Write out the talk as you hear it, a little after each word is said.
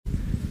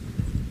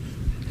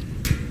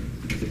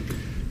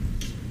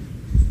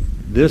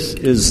This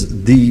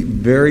is the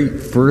very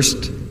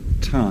first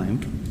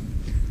time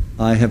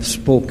I have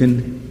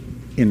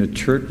spoken in a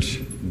church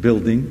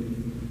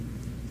building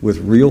with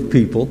real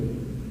people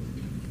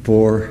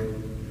for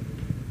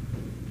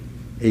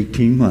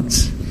 18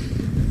 months.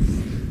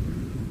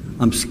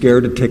 I'm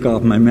scared to take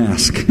off my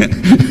mask.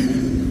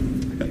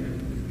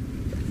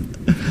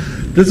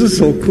 This is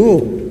so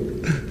cool.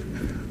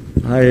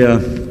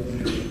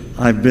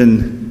 I've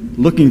been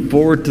looking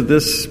forward to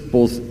this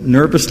both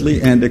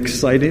nervously and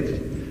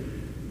excited.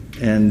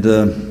 And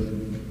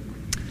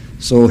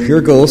so here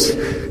goes.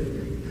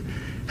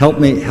 Help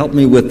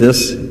me with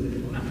this.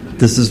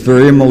 This is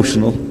very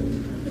emotional.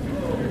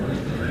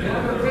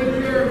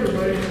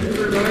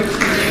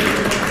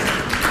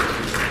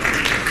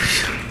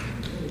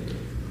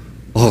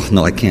 Oh,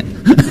 no, I can't.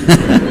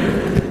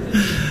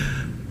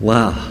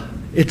 Wow.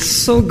 It's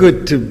so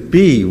good to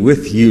be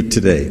with you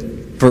today.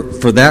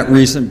 For that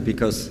reason,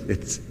 because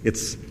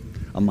it's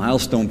a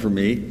milestone for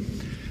me.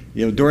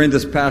 You know, during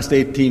this past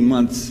 18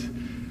 months,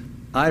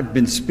 I've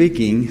been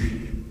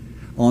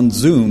speaking on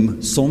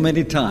Zoom so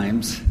many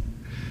times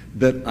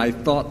that I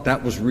thought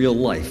that was real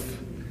life.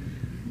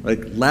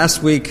 Like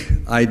last week,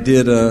 I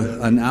did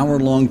an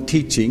hour-long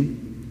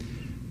teaching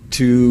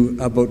to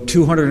about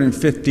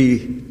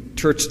 250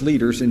 church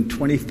leaders in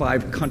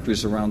 25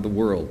 countries around the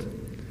world.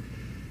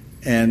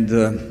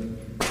 And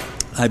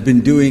I've been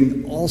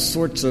doing all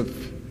sorts of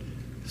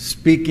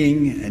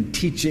speaking and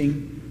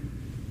teaching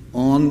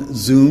on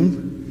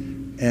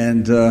Zoom.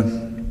 And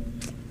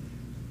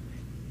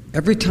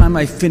every time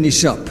I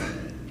finish up,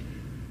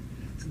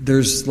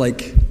 there's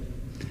like,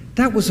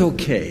 that was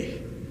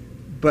okay.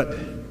 But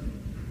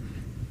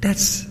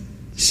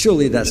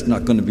surely that's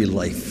not going to be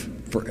life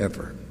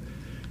forever.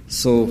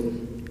 So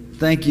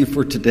thank you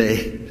for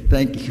today.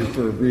 Thank you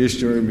for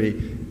reassuring me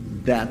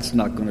that's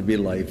not going to be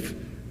life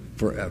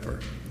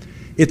forever.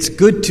 It's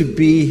good to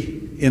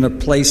be in a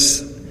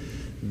place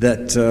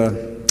that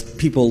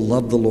people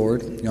love the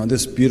Lord. You know,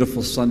 this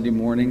beautiful Sunday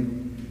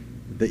morning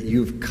that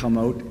you've come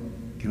out.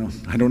 You know,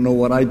 I don't know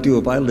what I'd do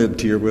if I lived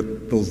here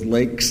with those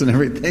lakes and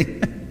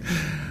everything.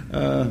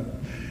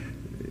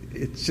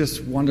 It's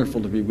just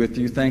wonderful to be with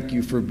you. Thank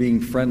you for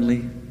being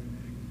friendly.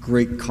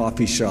 Great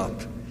coffee shop.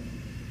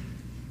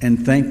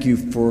 And thank you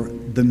for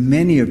the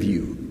many of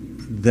you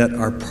that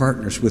are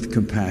partners with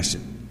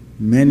Compassion.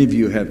 Many of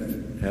you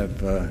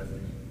have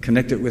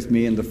connected with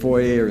me in the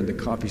foyer or in the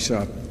coffee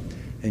shop,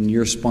 and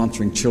you're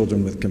sponsoring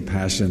children with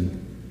Compassion.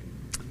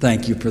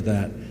 Thank you for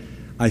that.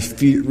 I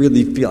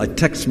really feel, I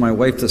texted my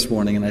wife this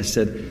morning and I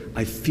said,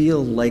 I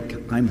feel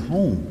like I'm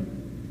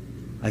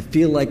home. I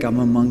feel like I'm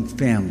among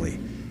family.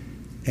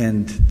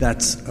 And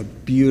that's a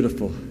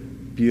beautiful,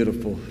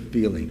 beautiful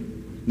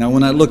feeling. Now,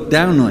 when I look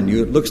down on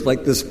you, it looks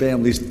like this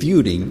family's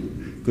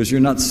feuding because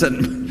you're not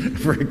sitting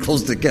very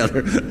close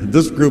together.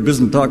 This group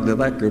isn't talking to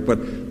that group, but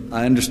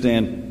I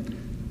understand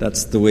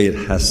that's the way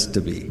it has to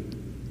be.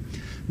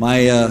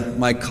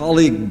 My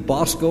colleague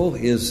Bosco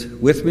is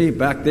with me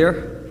back there.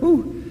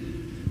 Whew.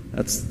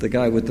 That's the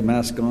guy with the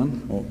mask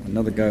on. Oh,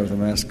 another guy with a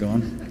mask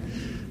on.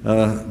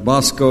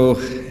 Bosco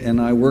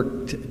and I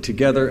worked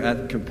together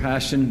at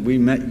Compassion. We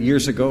met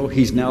years ago.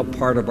 He's now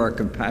part of our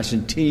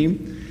Compassion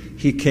team.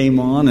 He came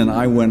on and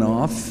I went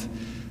off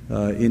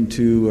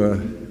into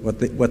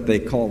what they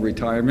call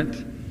retirement.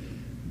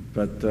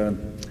 But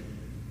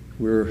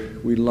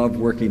we love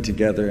working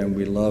together and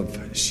we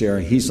love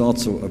sharing. He's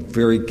also a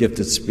very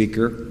gifted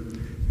speaker,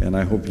 and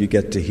I hope you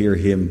get to hear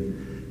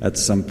him at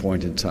some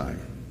point in time.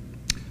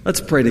 Let's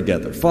pray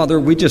together. Father,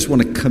 we just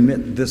want to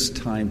commit this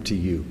time to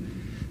you.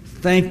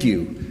 Thank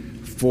you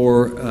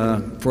for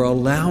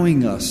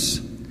allowing us,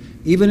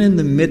 even in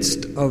the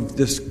midst of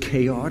this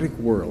chaotic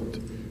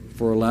world,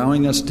 for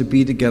allowing us to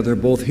be together,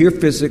 both here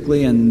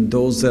physically and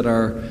those that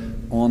are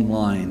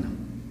online.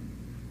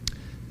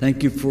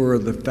 Thank you for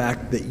the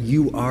fact that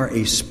you are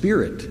a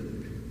spirit,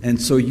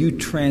 and so you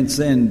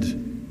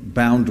transcend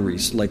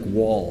boundaries like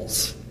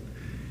walls.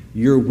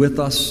 You're with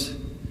us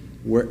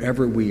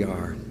wherever we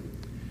are.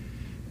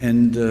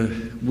 And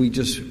we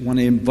just want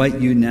to invite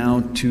you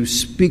now to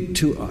speak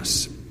to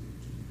us.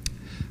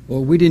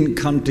 Well, we didn't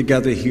come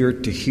together here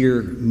to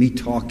hear me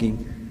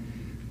talking.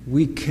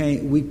 We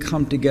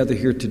come together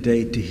here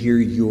today to hear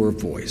your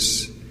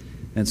voice.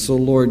 And so,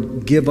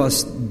 Lord, give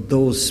us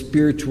those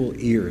spiritual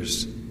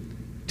ears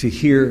to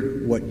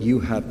hear what you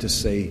have to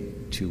say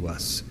to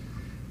us.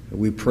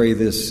 We pray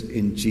this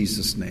in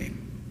Jesus' name.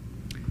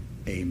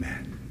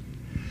 Amen.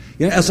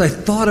 You know, as I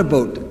thought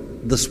about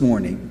this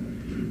morning,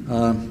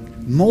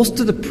 most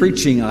of the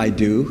preaching I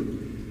do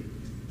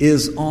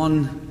is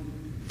on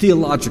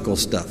theological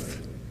stuff,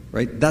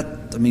 right?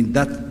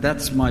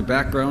 That's my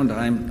background.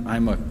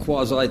 I'm a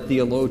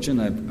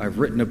quasi-theologian. I've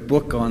written a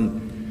book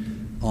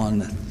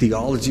on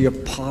theology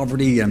of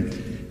poverty, and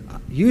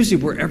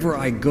usually wherever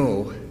I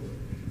go,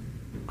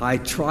 I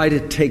try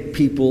to take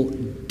people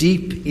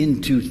deep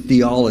into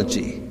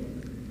theology.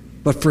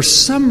 But for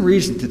some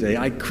reason today,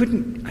 I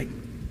couldn't.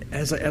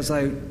 As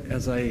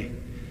I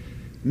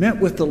met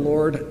with the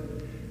Lord,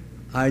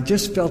 I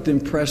just felt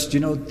impressed.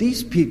 You know,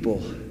 these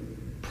people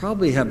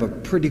probably have a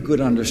pretty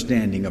good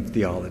understanding of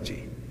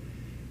theology.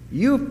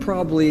 You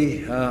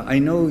probably, I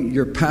know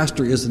your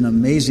pastor is an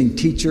amazing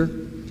teacher,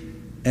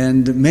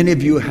 and many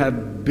of you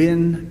have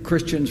been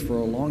Christians for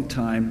a long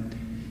time.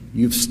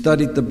 You've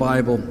studied the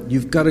Bible.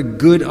 You've got a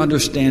good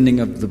understanding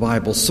of the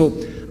Bible. So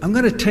I'm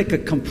going to take a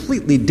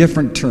completely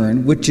different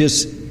turn, which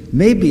is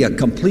maybe a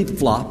complete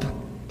flop,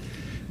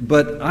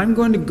 but I'm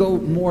going to go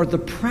more the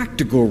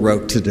practical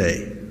route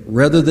today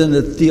rather than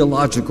the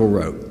theological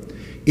route.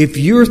 If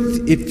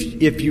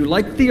you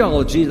like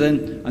theology,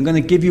 then I'm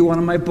going to give you one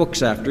of my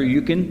books after.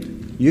 You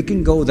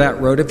can go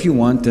that route if you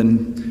want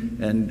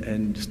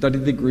and study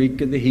the Greek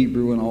and the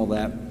Hebrew and all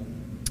that.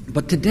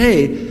 But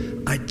today,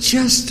 I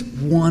just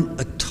want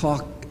to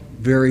talk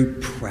very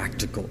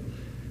practical,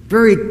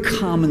 very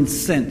common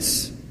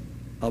sense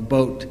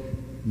about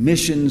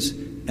missions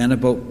and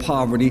about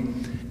poverty.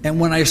 And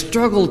when I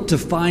struggled to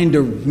find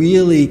a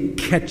really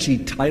catchy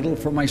title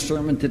for my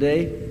sermon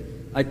today,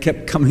 I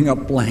kept coming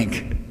up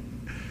blank.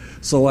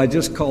 So I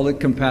just called it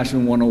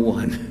Compassion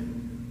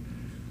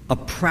 101, a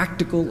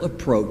practical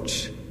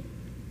approach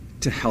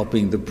to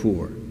helping the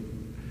poor.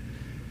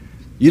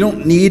 You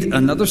don't need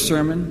another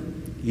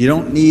sermon. You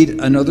don't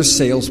need another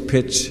sales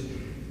pitch.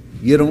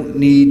 You don't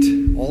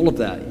need all of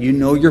that. You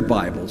know your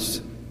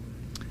Bibles.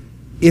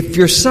 If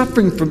you're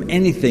suffering from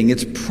anything,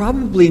 it's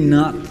probably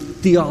not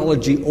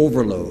theology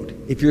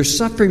overload. If you're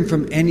suffering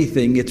from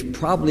anything, it's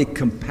probably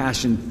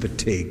compassion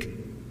fatigue.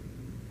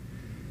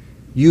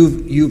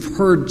 You've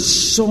heard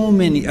so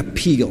many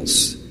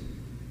appeals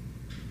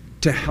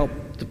to help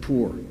the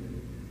poor.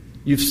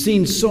 You've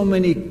seen so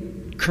many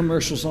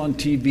commercials on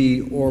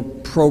TV or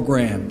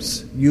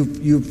programs.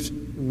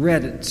 You've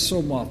read it so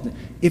often.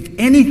 If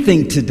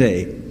anything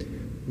today,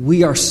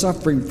 we are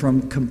suffering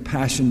from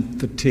compassion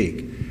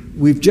fatigue.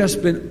 We've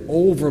just been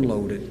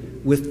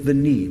overloaded with the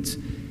needs.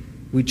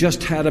 We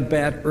just had a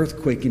bad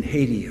earthquake in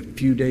Haiti a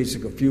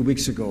few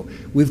weeks ago.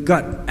 We've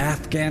got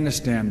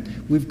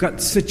Afghanistan. We've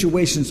got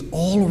situations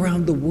all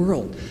around the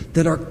world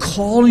that are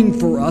calling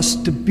for us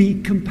to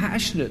be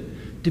compassionate,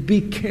 to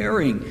be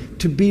caring,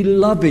 to be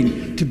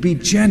loving, to be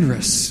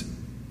generous.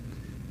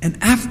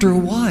 And after a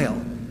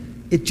while,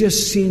 it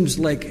just seems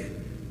like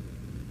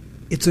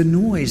it's a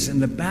noise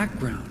in the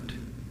background.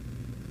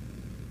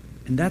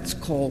 And that's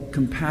called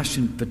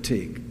compassion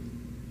fatigue.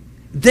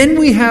 Then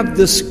we have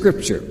this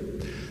scripture.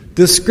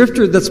 The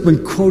scripture that's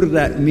been quoted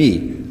at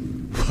me.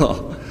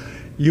 Well,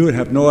 you would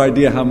have no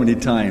idea how many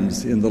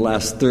times in the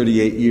last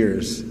 38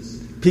 years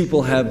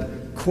people have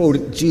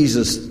quoted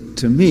Jesus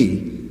to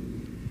me,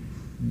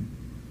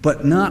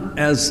 but not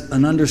as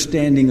an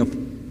understanding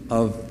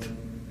of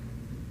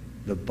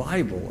the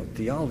Bible, of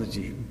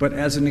theology, but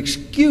as an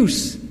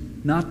excuse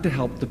not to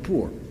help the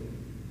poor.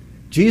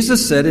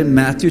 Jesus said in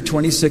Matthew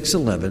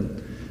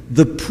 26:11,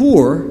 the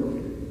poor,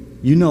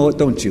 you know it,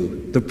 don't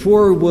you? The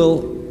poor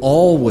will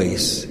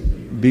always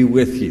be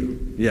with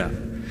you. Yeah.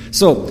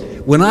 So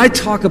when I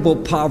talk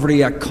about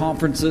poverty at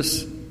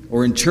conferences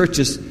or in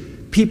churches,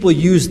 people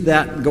use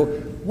that and go,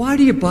 why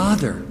do you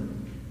bother?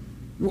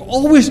 We're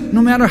always,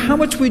 no matter how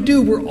much we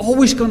do, we're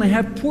always going to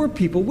have poor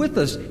people with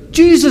us.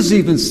 Jesus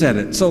even said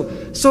it.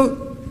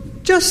 So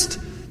just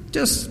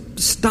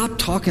stop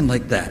talking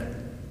like that.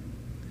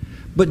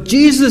 But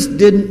Jesus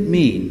didn't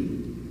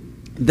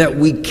mean that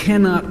we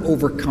cannot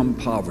overcome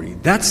poverty.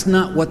 That's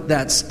not what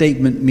that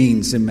statement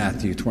means in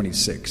Matthew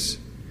 26.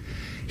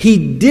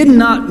 He did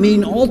not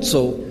mean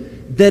also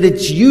that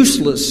it's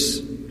useless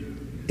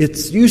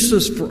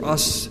for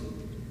us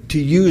to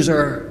use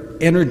our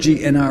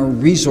energy and our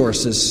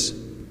resources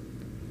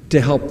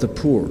to help the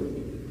poor.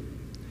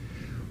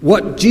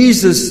 What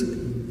Jesus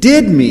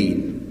did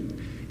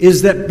mean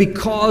is that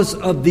because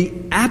of the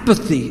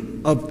apathy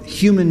of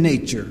human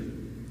nature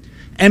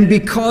and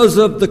because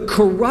of the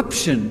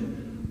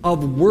corruption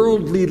of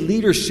worldly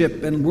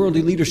leadership and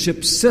worldly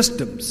leadership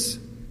systems,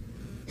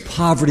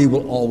 poverty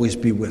will always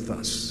be with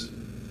us.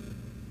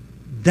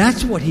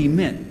 That's what he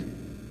meant.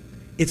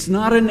 It's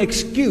not an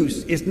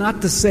excuse. It's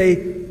not to say,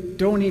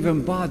 don't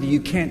even bother,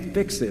 you can't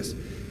fix this.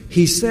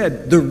 He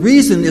said the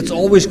reason it's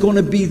always going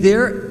to be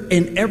there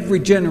in every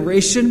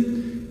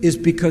generation is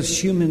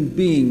because human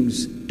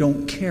beings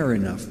don't care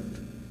enough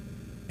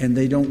and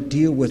they don't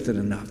deal with it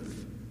enough.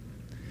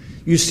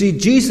 You see,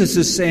 Jesus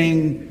is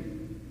saying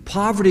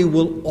poverty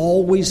will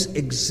always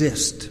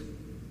exist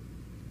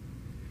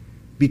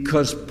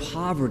because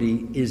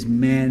poverty is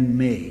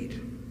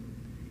man-made.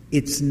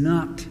 It's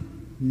not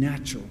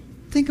natural.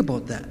 Think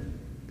about that.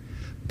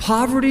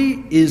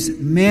 Poverty is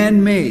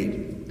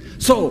man-made.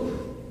 So,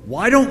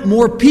 why don't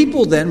more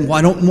people then,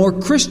 why don't more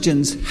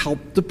Christians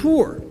help the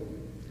poor?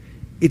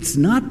 It's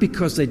not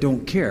because they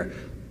don't care.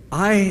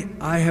 I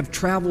have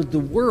traveled the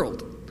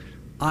world.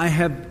 I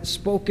have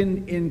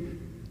spoken in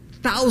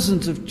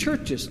thousands of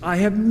churches. I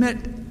have met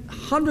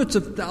hundreds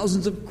of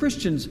thousands of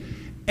Christians.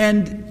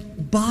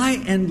 And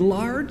by and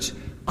large,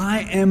 I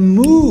am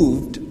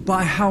moved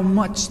by how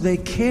much they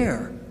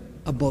care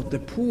about the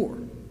poor.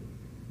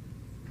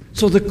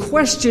 So the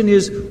question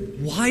is,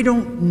 why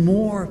don't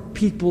more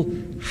people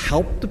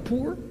help the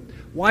poor?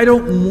 Why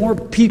don't more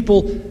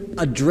people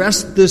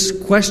address this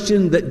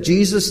question that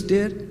Jesus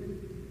did?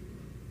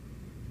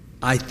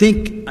 I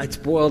think it's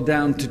boiled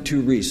down to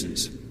two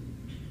reasons.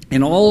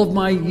 In all of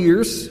my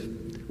years,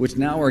 which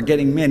now are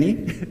getting many,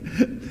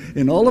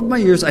 in all of my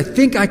years, I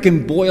think I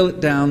can boil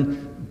it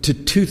down to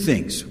two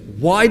things.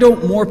 Why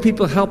don't more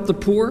people help the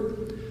poor?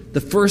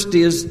 The first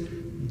is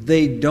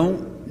they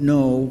don't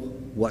know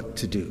what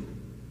to do.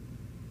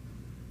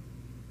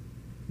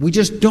 We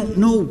just don't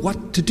know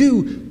what to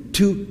do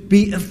to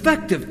be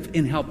effective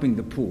in helping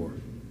the poor.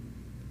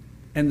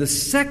 And the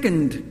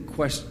second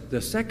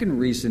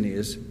reason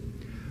is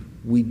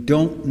we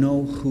don't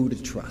know who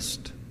to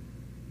trust.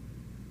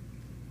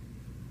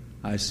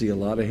 I see a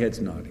lot of heads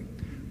nodding.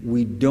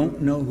 We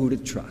don't know who to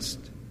trust.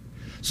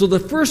 So the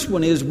first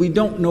one is we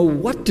don't know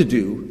what to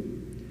do,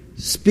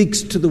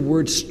 speaks to the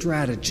word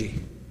strategy.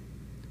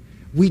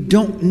 We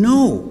don't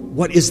know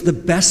what is the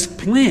best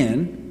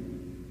plan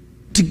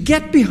to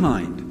get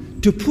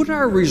behind, to put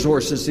our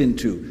resources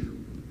into.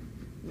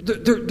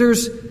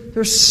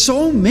 There's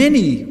so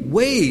many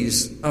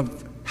ways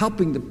of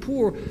helping the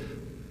poor,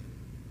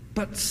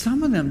 but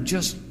some of them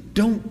just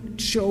don't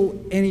show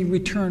any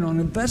return on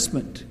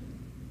investment.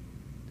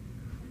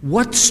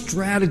 What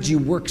strategy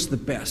works the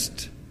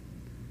best?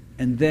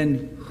 And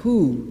then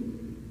who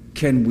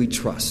can we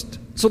trust?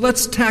 So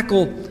let's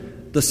tackle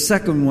the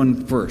second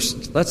one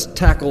first. Let's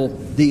tackle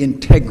the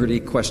integrity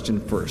question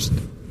first.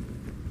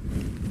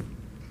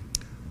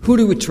 Who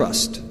do we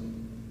trust?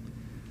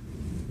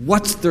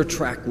 What's their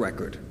track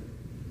record?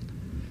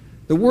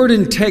 The word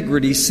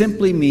integrity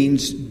simply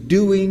means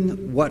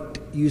doing what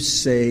you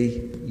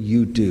say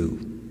you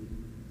do.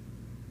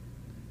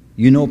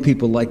 You know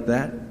people like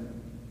that?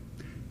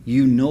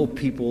 You know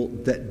people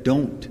that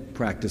don't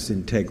practice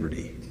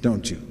integrity,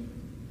 don't you?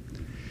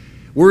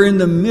 We're in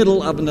the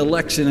middle of an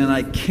election, and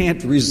I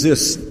can't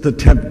resist the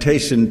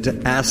temptation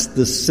to ask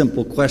this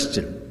simple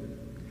question.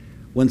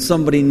 When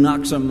somebody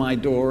knocks on my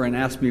door and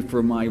asks me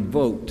for my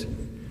vote,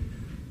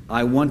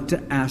 I want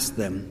to ask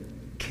them,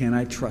 can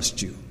I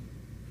trust you?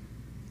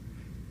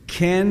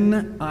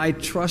 Can I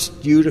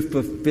trust you to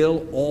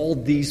fulfill all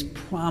these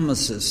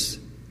promises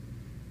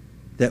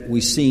that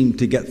we seem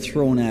to get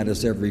thrown at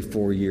us every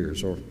 4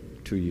 years or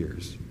 2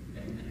 years?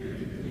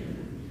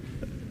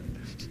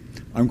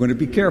 I'm going to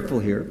be careful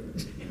here.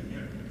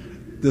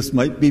 This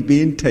might be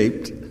being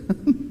taped.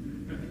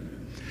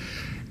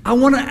 I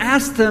want to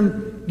ask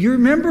them, you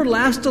remember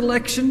last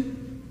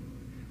election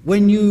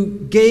when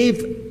you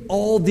gave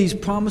all these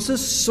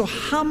promises? So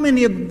how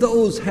many of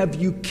those have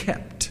you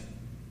kept?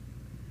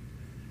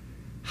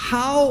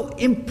 How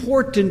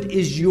important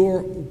is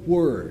your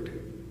word?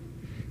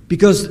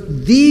 Because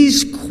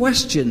these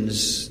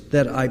questions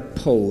that I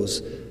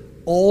pose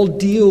all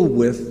deal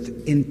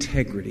with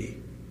integrity.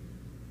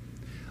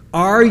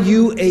 Are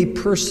you a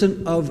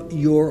person of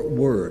your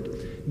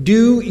word?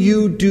 Do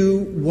you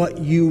do what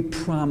you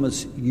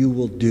promise you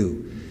will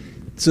do?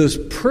 So there's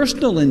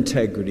personal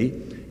integrity,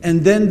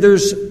 and then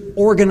there's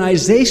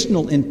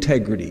organizational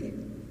integrity.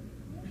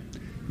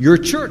 Your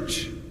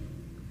church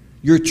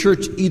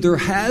either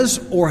has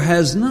or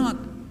has not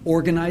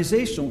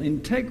organizational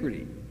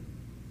integrity.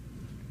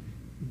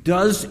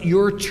 Does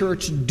your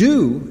church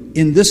do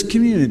in this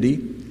community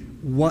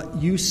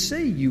what you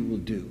say you will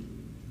do?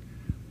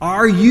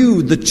 Are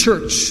you, the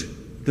church,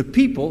 the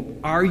people,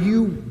 are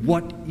you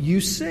what you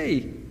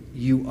say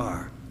you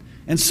are?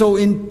 And so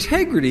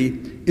integrity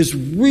is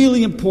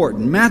really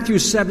important. Matthew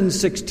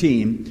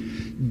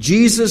 7:16,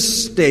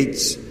 Jesus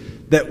states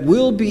that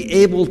we'll be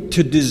able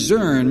to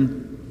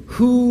discern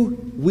who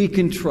we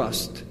can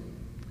trust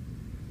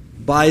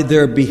by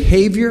their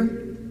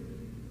behavior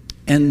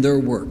and their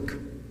work.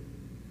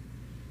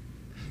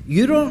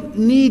 You don't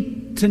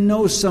need to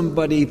know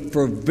somebody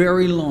for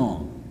very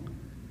long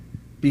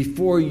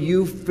before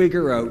you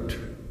figure out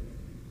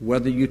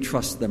whether you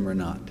trust them or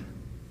not.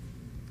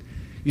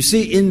 You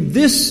see, in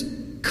this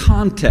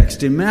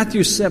context, in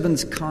Matthew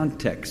 7's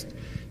context,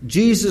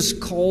 Jesus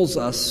calls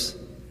us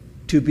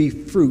to be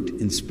fruit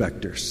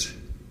inspectors.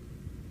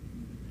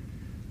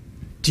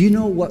 Do you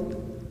know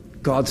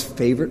what God's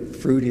favorite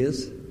fruit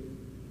is?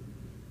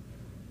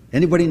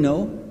 Anybody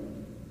know?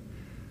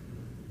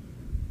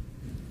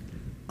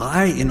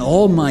 In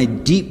all my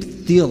deep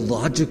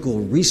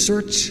theological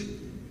research,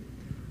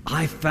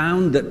 I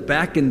found that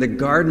back in the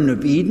Garden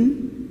of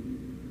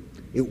Eden,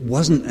 it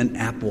wasn't an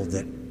apple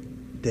that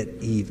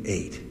Eve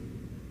ate.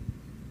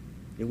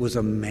 It was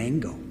a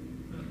mango.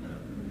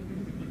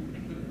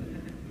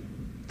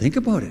 Think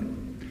about it.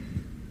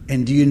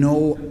 And do you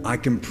know I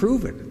can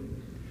prove it?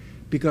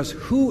 Because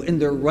who in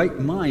their right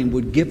mind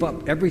would give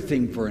up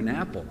everything for an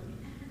apple?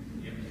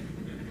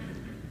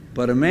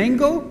 But a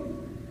mango?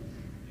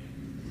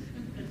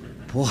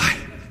 Boy,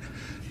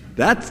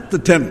 that's the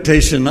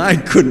temptation I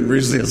couldn't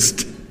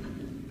resist.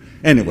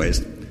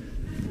 Anyways,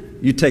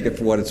 you take it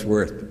for what it's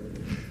worth.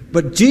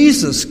 But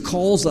Jesus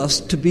calls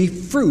us to be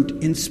fruit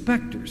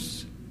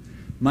inspectors.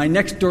 My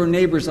next door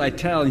neighbor's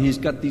Italian, he's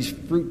got these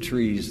fruit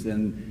trees,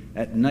 and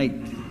at night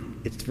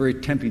it's very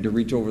tempting to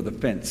reach over the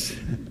fence.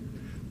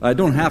 I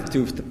don't have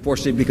to,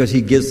 fortunately, because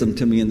he gives them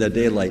to me in the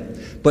daylight.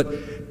 But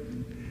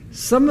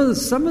some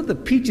of the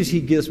peaches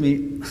he gives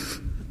me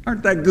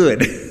aren't that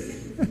good.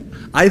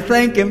 I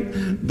thank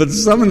him, but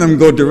some of them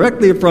go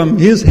directly from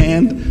his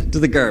hand to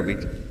the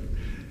garbage.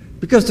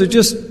 Because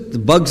the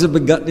bugs have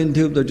been gotten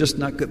into them, they're just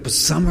not good. But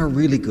some are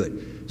really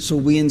good. So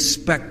we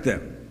inspect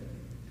them.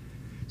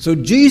 So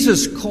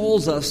Jesus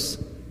calls us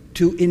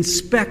to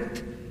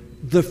inspect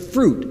the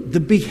fruit, the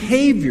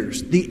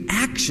behaviors, the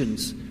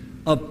actions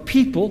of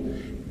people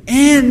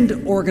and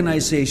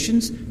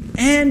organizations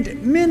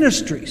and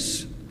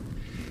ministries.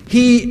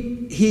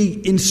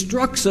 He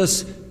instructs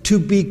us to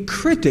be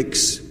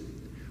critics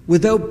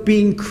without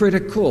being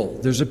critical.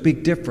 There's a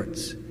big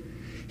difference.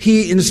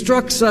 He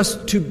instructs us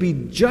to be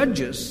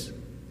judges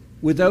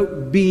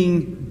without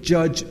being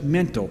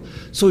judgmental.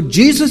 So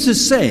Jesus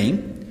is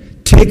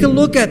saying, take a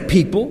look at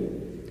people,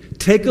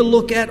 take a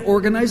look at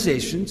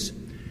organizations,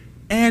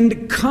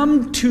 and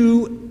come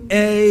to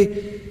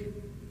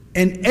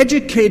an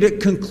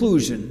educated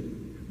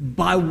conclusion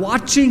by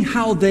watching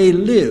how they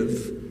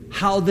live,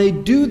 how they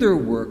do their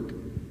work,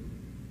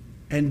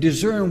 and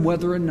discern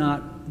whether or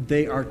not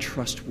they are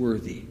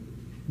trustworthy,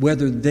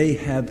 whether they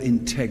have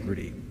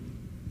integrity.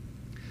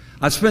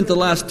 I've spent the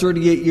last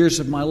 38 years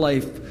of my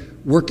life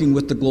working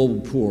with the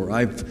global poor.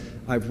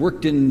 I've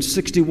worked in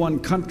 61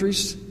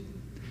 countries,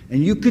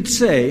 and you could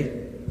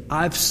say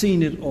I've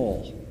seen it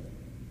all.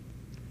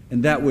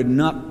 And that would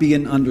not be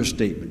an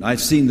understatement.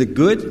 I've seen the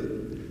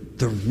good,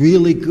 the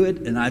really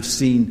good, and I've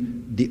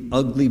seen the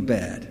ugly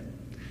bad.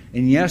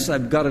 And yes,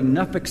 I've got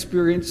enough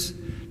experience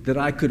that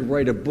I could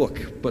write a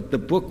book, but the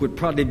book would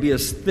probably be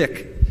as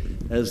thick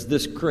as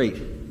this crate.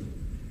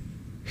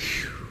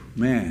 Whew,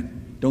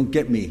 man, don't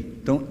get me.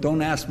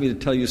 Don't ask me to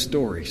tell you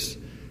stories,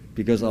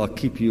 because I'll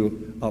keep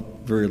you up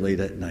very late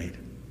at night.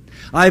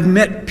 I've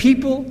met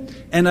people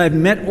and I've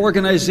met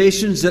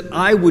organizations that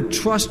I would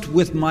trust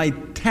with my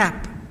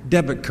tap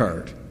debit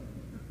card.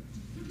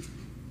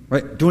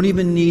 Right? Don't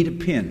even need a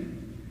PIN.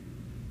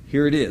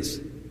 Here it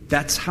is.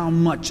 That's how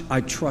much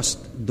I trust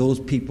those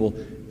people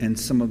and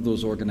some of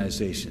those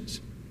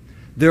organizations.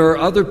 There are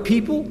other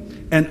people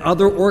and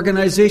other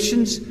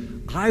organizations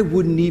I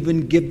wouldn't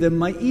even give them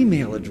my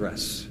email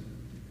address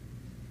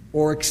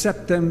or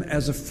accept them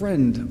as a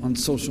friend on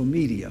social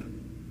media.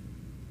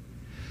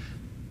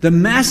 The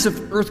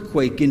massive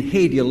earthquake in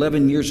Haiti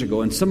 11 years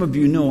ago, and some of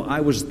you know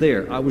I was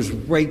there. I was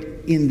right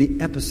in the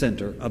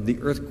epicenter of the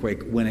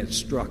earthquake when it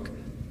struck.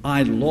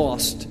 I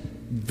lost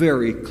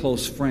very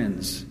close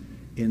friends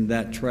in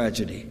that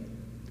tragedy.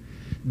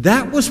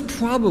 That was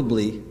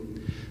probably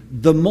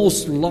the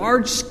most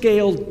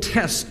large-scale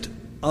test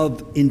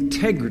of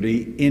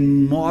integrity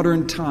in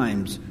modern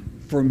times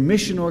for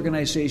mission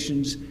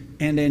organizations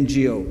and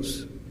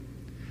NGOs.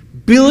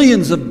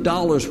 Billions of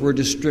dollars were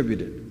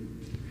distributed,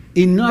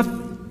 enough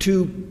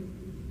to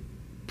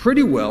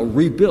pretty well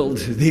rebuild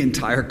the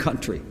entire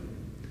country.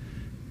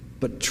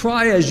 But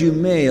try as you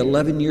may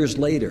 11 years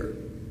later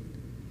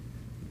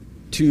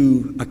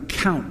to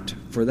account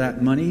for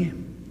that money,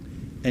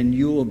 and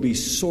you will be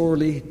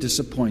sorely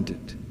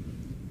disappointed.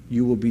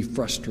 You will be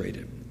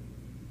frustrated.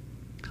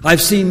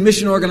 I've seen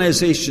mission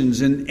organizations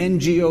and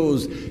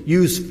NGOs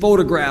use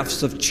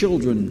photographs of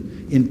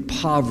children in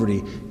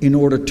poverty in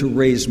order to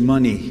raise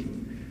money,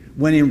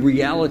 when in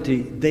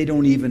reality they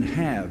don't even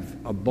have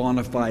a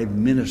bona fide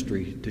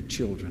ministry to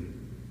children.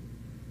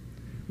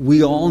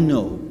 We all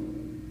know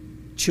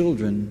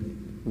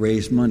children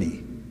raise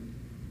money.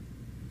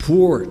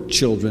 Poor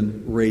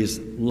children raise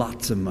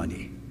lots of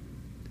money.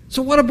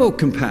 So what about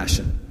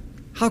compassion?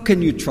 How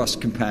can you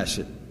trust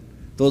compassion?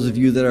 Those of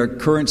you that are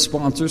current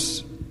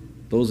sponsors,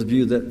 those of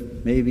you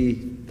that may be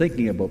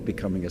thinking about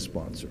becoming a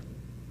sponsor.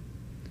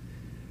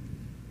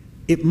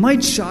 It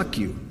might shock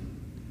you,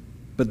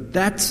 but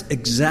that's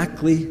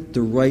exactly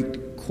the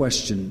right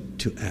question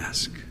to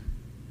ask.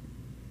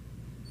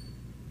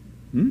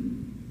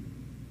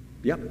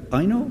 Yep,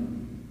 I know.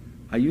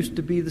 I used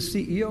to be the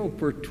CEO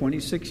for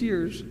 26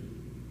 years,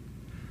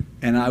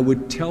 and I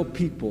would tell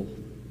people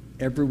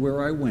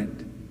everywhere I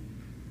went,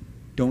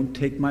 don't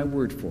take my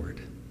word for it.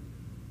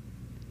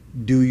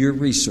 Do your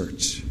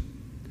research.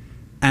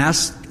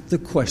 Ask the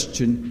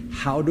question,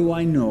 how do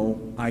I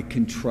know I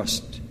can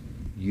trust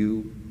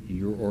you,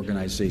 your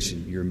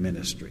organization, your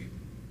ministry?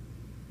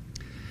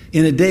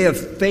 In a day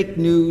of fake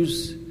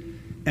news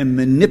and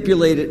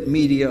manipulated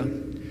media,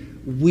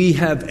 we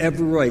have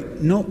every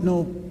right.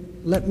 No,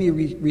 let me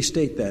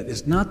restate that.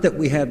 It's not that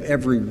we have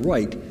every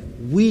right.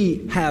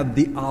 We have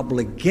the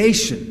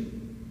obligation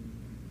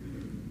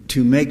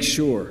to make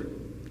sure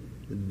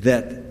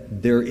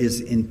that there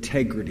is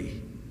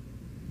integrity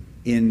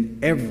in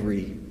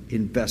every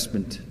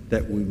investment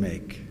that we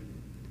make.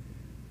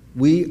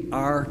 We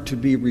are to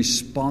be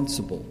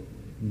responsible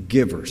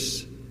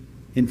givers.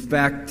 In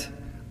fact,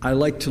 I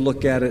like to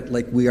look at it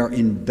like we are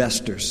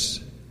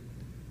investors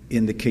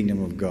in the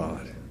kingdom of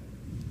God.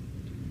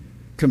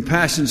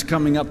 Compassion's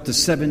coming up to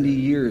 70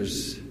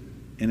 years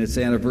in its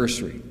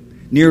anniversary.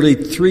 Nearly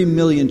 3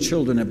 million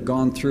children have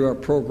gone through our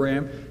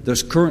program.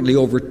 There's currently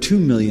over 2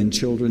 million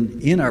children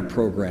in our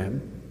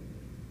program.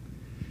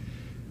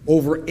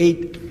 Over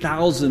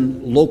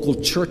 8,000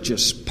 local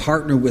churches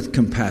partner with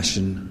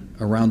Compassion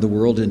around the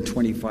world in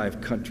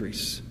 25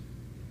 countries.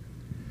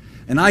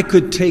 And I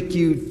could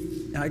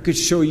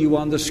show you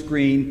on the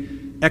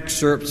screen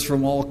excerpts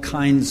from all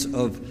kinds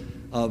of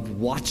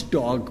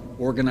watchdog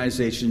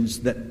organizations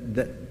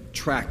that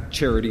track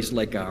charities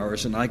like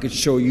ours, and I could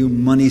show you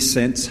Money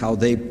Sense, how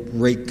they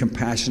rate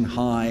Compassion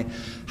high,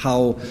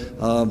 how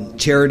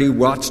Charity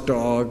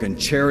Watchdog and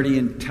Charity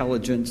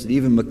Intelligence and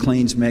even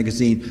Maclean's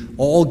Magazine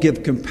all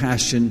give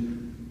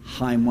Compassion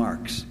high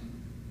marks.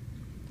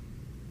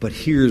 But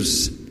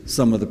here's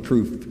some of the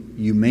proof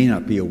you may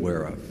not be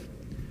aware of.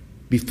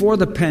 Before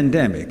the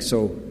pandemic,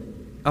 so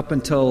up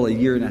until a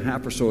year and a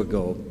half or so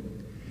ago,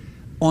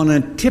 on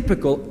a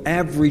typical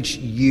average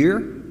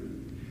year,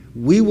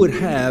 we would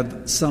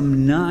have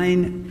some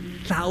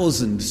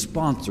 9,000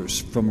 sponsors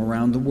from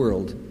around the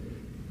world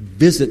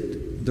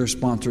visit their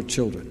sponsored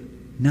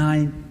children.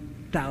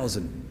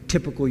 9,000,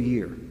 typical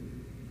year.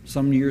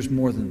 Some years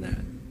more than that.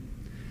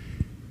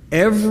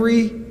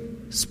 Every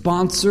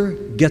sponsor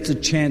gets a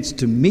chance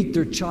to meet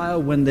their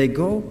child when they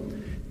go.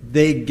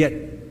 They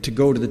get to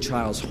go to the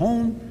child's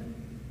home.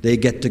 They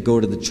get to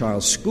go to the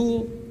child's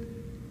school.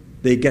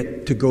 They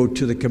get to go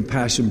to the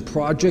Compassion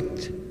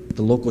Project,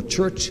 the local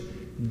church.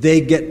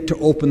 They get to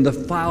open the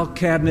file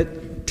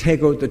cabinet,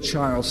 take out the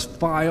child's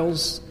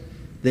files.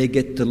 They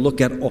get to look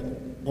at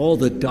all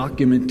the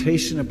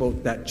documentation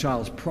about that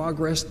child's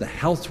progress, the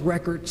health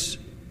records.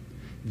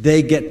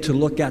 They get to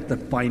look at the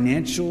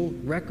financial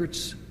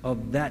records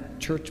of that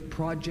church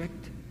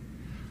project.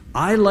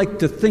 I like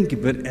to think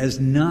of it as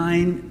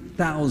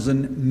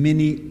 9,000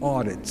 mini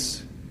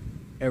audits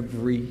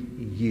every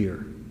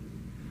year.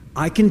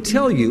 I can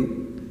tell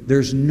you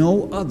there's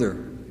no other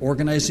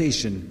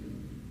organization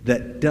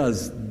that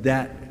does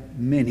that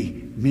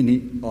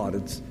many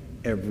audits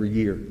every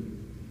year.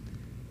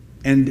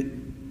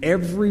 And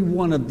every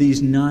one of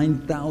these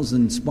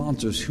 9,000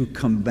 sponsors who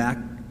come back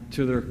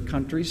to their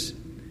countries,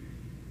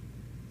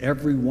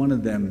 every one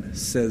of them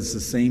says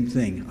the same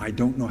thing. I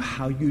don't know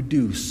how you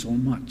do so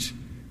much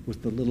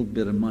with the little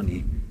bit of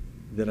money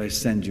that I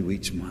send you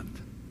each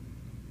month.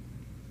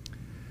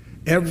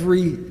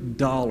 Every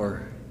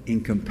dollar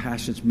in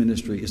Compassion's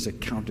ministry is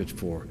accounted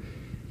for.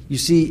 You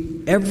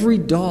see, every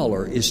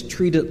dollar is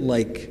treated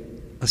like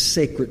a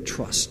sacred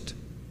trust.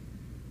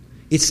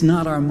 It's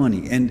not our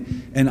money.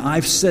 And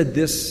I've said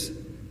this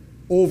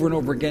over and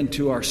over again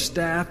to our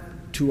staff,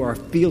 to our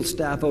field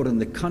staff out in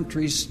the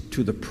countries,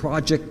 to the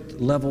project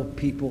level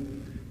people.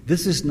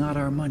 This is not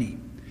our money.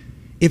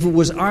 If it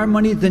was our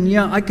money, then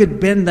yeah, I could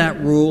bend that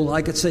rule.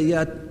 I could say,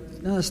 yeah,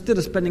 no, instead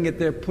of spending it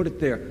there, put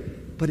it there.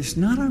 But it's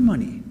not our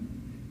money.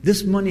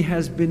 This money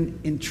has been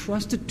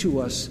entrusted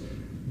to us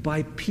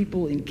by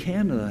people in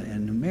Canada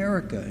and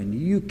America and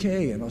the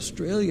UK and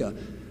Australia,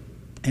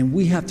 and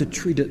we have to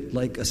treat it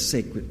like a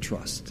sacred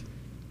trust.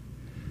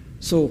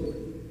 So,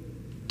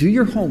 do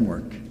your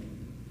homework.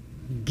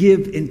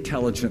 Give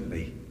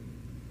intelligently.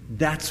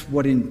 That's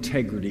what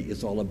integrity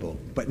is all about.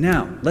 But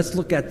now, let's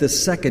look at the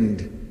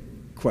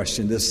second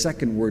question, the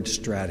second word,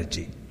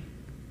 strategy.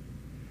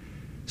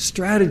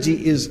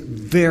 Strategy is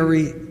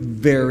very,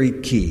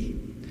 very key,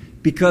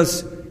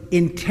 because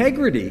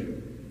integrity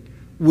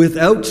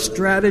without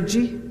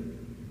strategy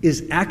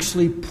is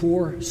actually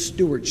poor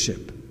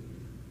stewardship.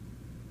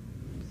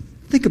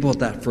 Think about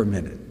that for a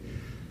minute.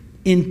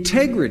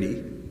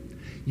 Integrity,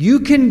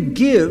 you can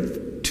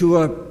give to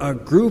a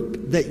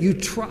group that you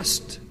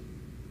trust.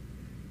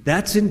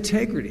 That's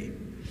integrity.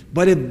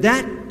 But if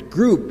that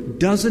group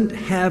doesn't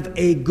have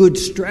a good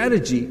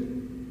strategy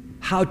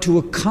how to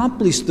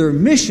accomplish their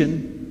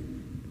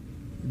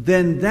mission,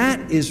 then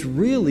that is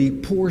really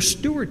poor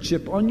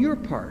stewardship on your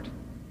part.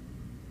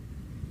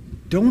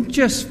 Don't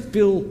just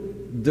fill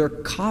their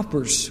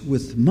coffers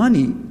with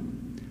money,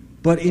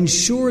 but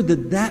ensure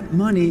that that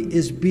money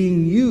is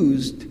being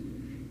used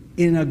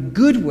in a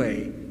good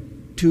way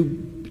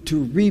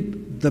to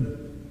reap the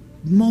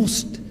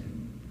most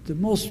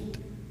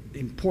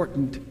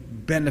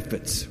important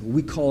benefits.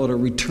 We call it a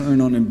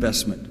return on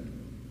investment.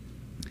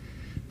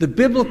 The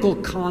biblical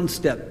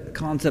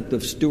concept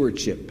of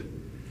stewardship,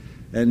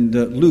 and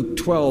Luke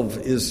 12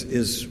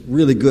 is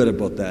really good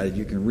about that.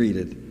 You can read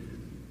it.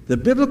 The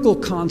biblical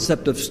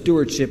concept of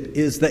stewardship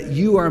is that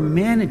you are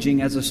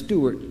managing as a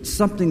steward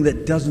something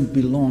that doesn't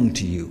belong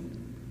to you.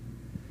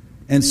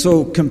 And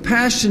so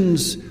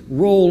Compassion's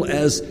role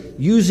as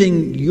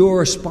using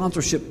your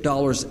sponsorship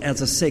dollars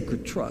as a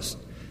sacred trust,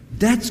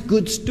 that's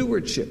good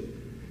stewardship.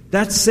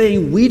 That's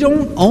saying we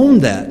don't own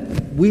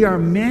that. We are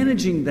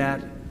managing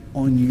that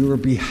on your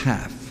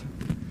behalf.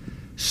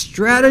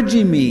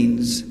 Strategy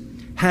means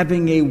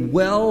having a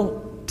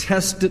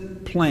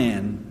well-tested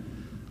plan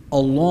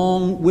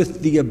along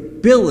with the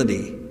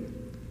ability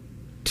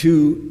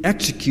to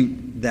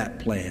execute that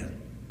plan,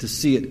 to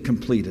see it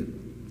completed.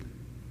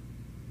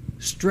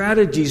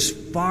 Strategy's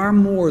far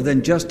more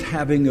than just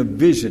having a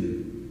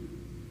vision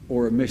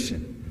or a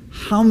mission.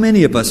 How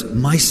many of us,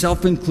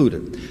 myself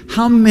included,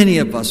 how many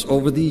of us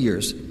over the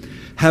years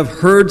have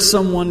heard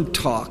someone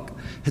talk?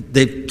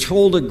 They've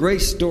told a great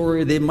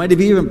story. They might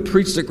have even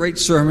preached a great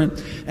sermon.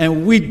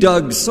 And we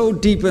dug so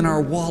deep in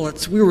our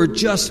wallets, we were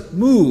just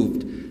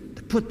moved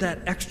to put that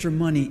extra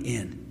money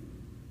in.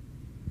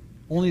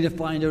 Only to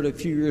find out a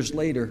few years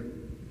later,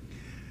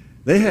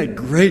 they had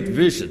great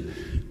vision.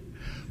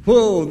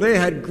 Whoa, they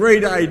had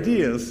great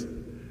ideas.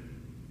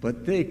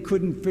 But they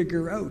couldn't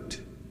figure out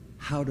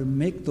how to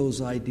make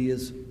those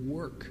ideas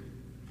work.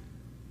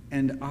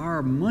 And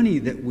our money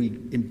that we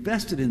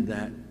invested in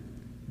that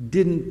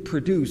didn't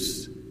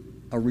produce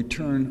a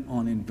return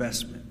on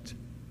investment.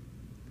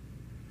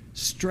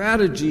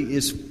 Strategy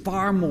is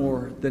far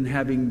more than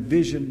having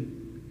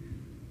vision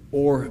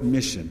or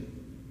mission.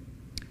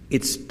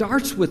 It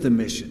starts with a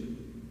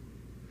mission,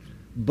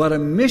 but a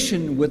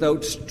mission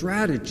without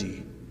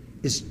strategy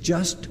is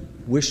just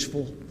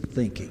wishful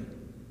thinking.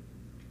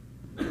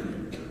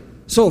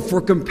 So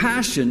for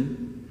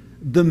Compassion,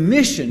 the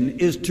mission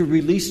is to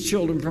release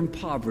children from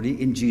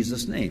poverty in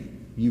Jesus' name.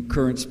 You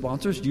current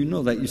sponsors, you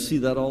know that. You see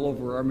that all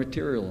over our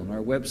material on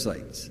our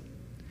websites.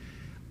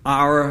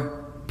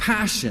 Our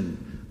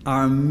passion,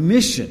 our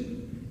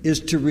mission is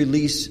to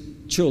release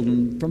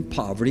children from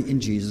poverty in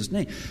Jesus'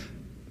 name.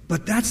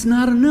 But that's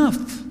not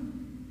enough.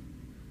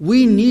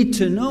 We need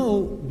to know,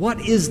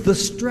 what is the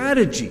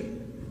strategy?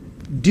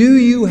 Do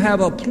you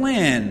have a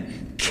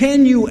plan?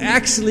 Can you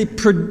actually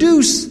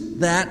produce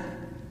that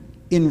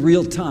in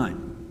real time?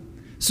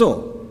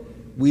 So,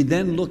 we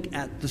then look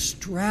at the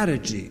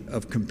strategy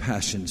of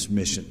Compassion's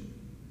mission.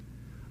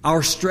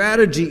 Our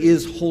strategy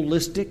is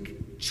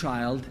holistic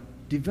child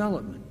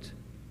development.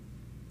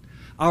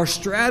 Our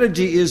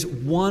strategy is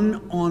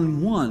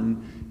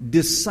one-on-one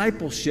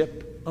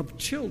discipleship of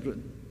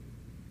children.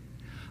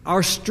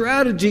 Our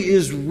strategy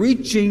is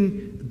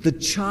reaching the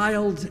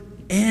child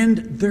and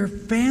their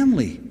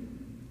family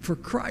for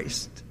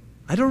Christ.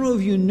 I don't know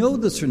if you know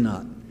this or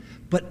not,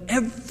 but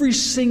every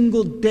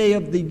single day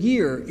of the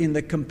year in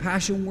the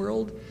Compassion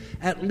world,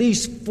 at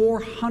least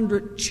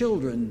 400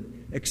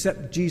 children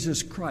accept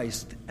Jesus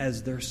Christ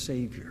as their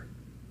Savior.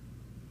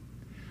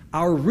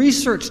 Our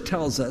research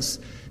tells us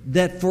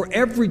that for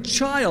every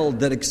child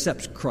that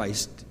accepts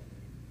Christ,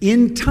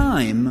 in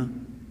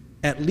time,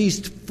 at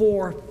least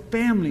 4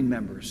 family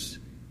members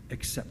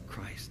accept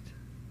Christ.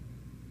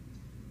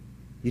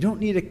 You don't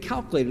need a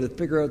calculator to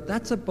figure out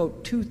that's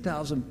about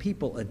 2,000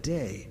 people a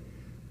day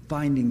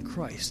finding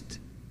Christ.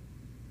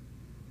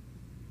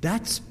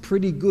 That's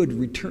pretty good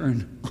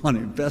return on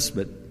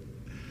investment.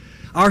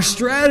 Our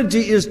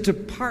strategy is to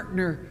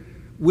partner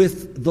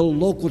with the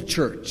local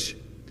church,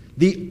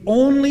 the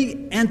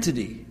only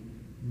entity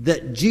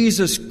that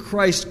Jesus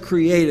Christ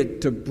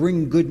created to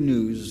bring good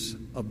news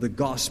of the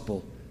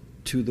gospel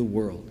to the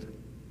world.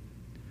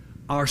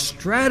 Our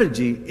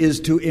strategy is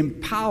to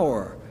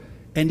empower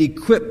and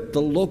equip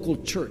the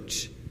local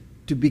church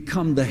to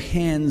become the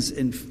hands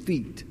and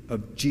feet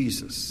of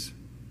Jesus.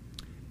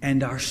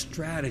 And our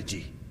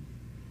strategy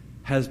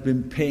has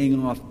been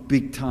paying off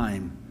big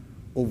time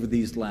over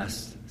these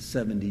last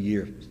 70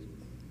 years.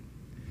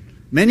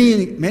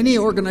 Many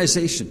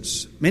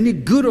organizations, many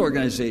good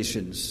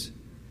organizations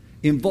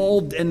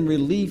involved in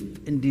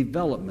relief and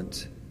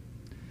development,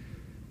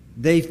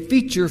 they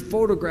feature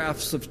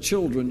photographs of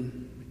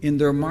children in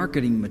their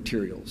marketing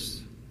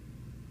materials.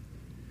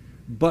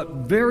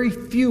 But very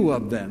few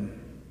of them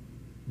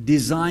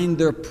design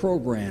their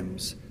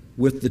programs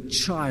with the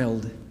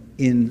child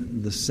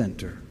in the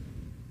center.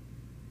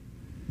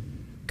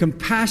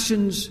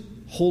 Compassion's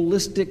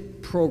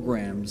holistic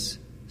programs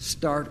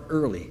start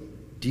early.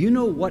 Do you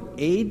know what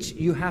age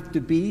you have to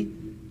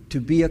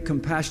be a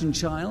Compassion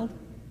child?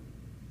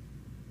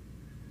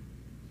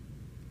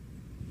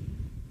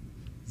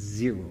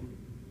 0.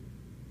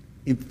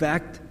 In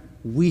fact,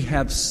 we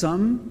have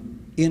some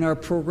in our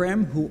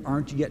program who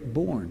aren't yet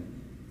born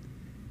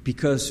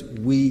because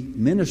we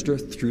minister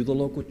through the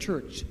local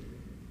church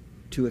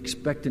to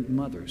expectant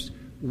mothers.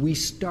 We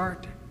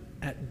start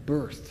at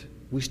birth.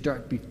 We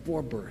start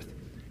before birth.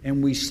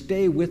 And we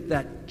stay with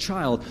that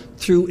child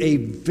through a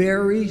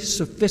very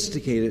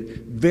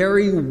sophisticated,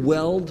 very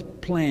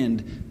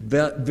well-planned,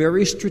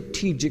 very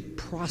strategic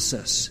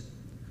process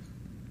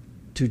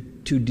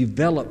to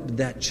develop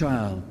that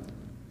child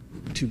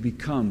to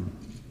become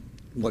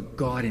what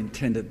God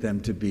intended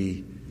them to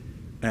be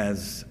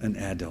as an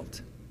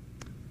adult.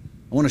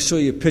 I want to show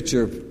you a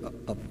picture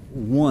of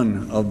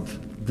one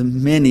of the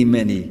many,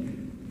 many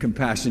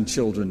Compassion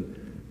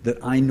children that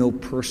I know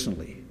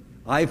personally.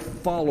 I've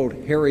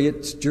followed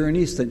Harriet's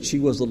journey since she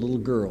was a little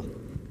girl.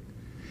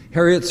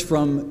 Harriet's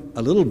from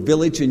a little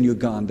village in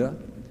Uganda.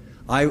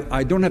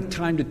 I don't have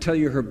time to tell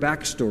you her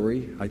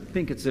backstory. I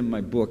think it's in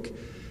my book.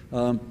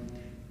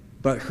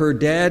 But her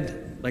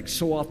dad, like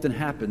so often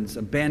happens,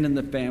 abandoned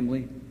the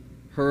family.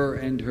 Her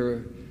and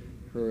her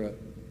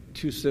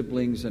 2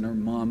 siblings and her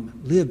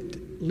mom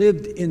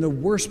lived in the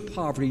worst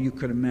poverty you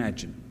could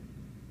imagine.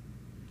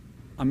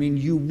 I mean,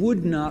 you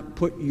would not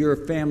put your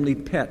family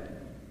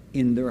pet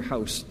in their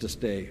house to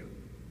stay.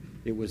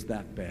 It was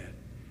that bad.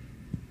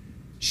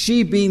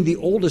 She, being the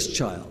oldest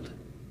child,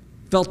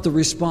 felt the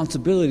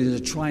responsibility to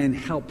try and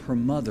help her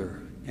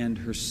mother and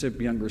her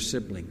younger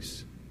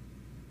siblings.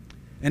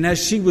 And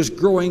as she was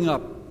growing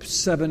up,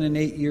 7 and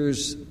 8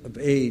 years of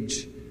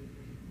age,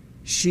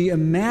 she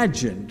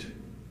imagined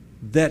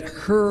that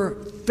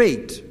her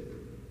fate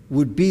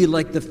would be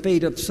like the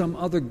fate of some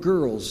other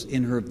girls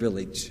in her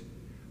village,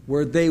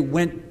 where they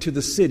went to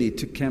the city,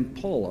 to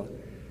Kampala,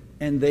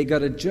 and they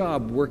got a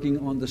job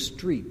working on the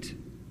street.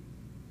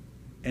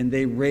 And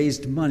they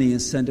raised money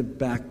and sent it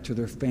back to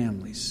their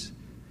families.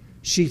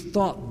 She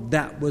thought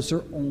that was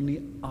her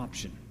only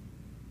option,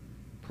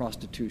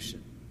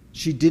 prostitution.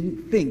 She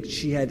didn't think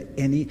she had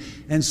any.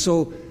 And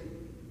so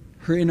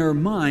in her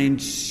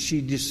mind, she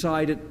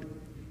decided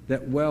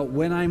that, well,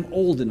 when I'm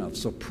old enough,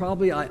 so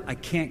probably I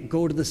can't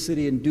go to the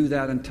city and do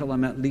that until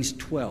I'm at least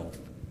 12.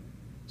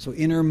 So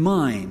in her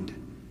mind,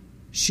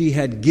 she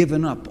had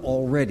given up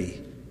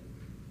already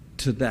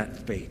to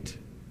that fate.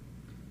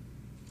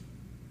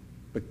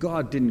 But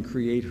God didn't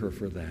create her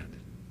for that.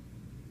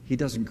 He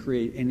doesn't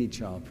create any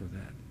child for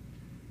that.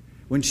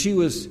 When she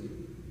was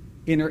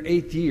in her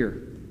 8th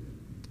year,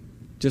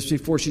 just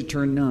before she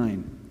turned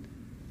 9,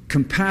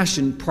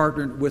 Compassion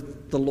partnered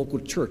with the local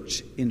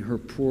church in her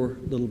poor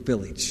little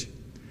village.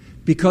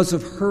 Because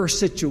of her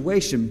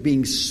situation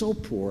being so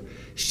poor,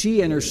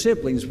 she and her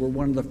siblings were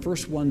one of the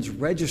first ones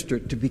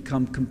registered to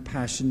become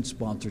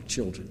Compassion-sponsored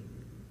children.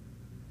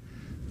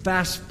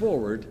 Fast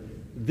forward,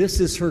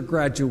 this is her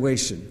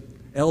graduation.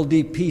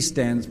 LDP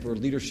stands for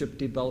Leadership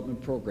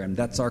Development Program.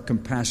 That's our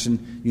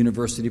Compassion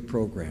University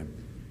program.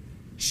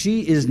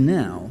 She is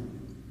now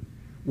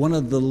one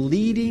of the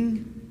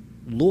leading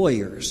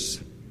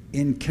lawyers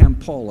in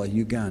Kampala,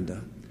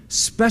 Uganda,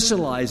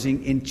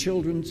 specializing in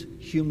children's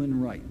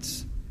human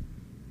rights.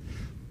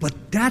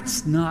 But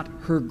that's not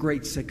her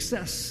great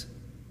success.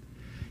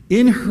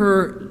 In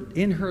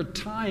her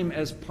time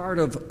as part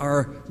of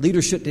our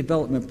Leadership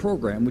Development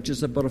Program, which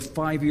is about a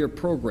 5-year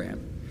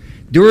program,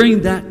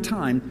 during that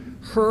time,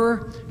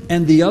 her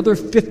and the other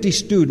 50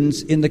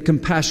 students in the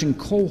Compassion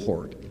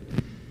cohort,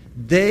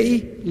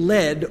 they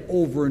led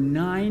over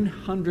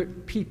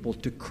 900 people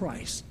to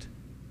Christ.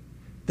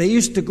 They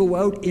used to go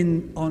out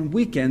on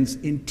weekends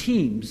in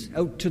teams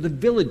out to the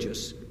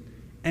villages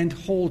and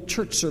hold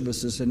church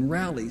services and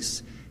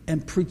rallies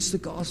and preach the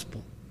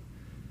gospel.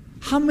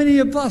 How many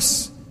of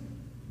us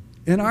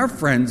and our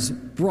friends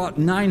brought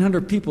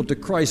 900 people to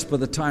Christ by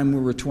the time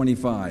we were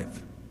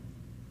 25?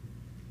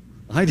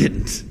 I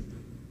didn't.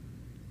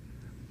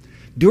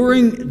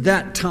 During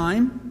that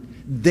time,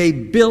 they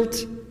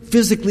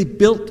physically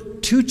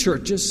built 2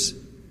 churches,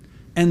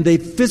 and they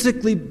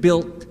physically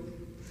built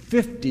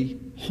 50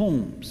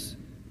 homes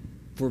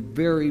for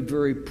very,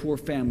 very poor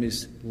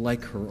families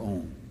like her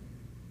own.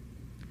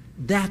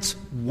 That's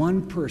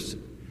one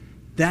person.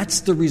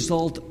 That's the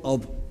result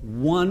of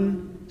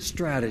one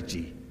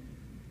strategy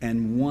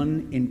and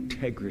one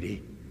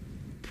integrity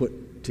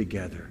put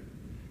together.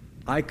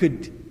 I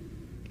could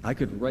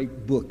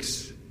write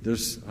books.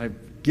 I've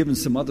given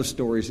some other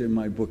stories in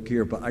my book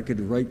here, but I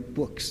could write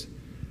books.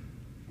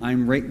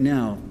 I'm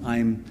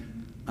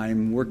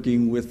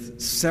working with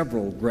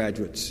several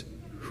graduates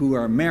who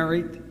are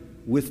married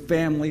with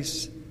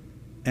families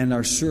and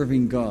are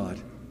serving God,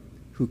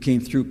 who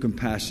came through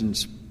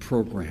Compassion's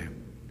program.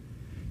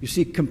 You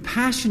see,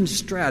 Compassion's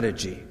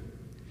strategy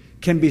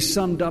can be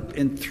summed up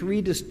in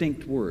 3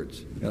 distinct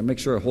words. Got to make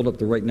sure I hold up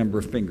the right number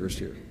of fingers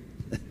here.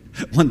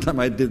 One time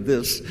I did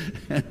this,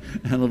 and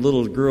the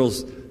little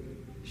girl's...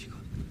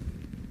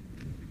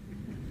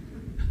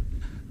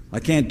 I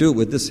can't do it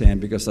with this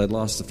hand because I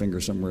lost the finger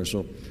somewhere.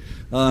 So,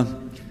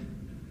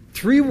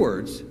 3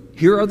 words.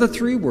 Here are the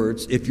 3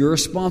 words. If you're a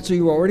sponsor,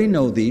 you already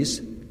know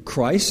these.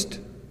 Christ,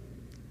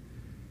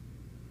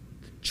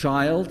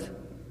 child,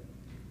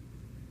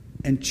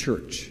 and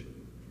church.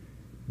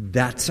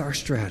 That's our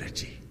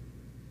strategy.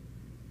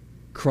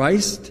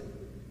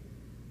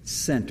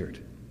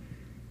 Christ-centered.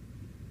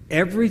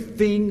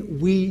 Everything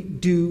we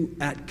do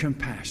at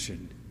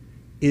Compassion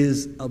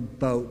is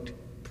about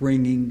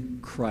bringing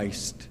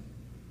Christ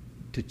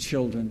to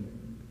children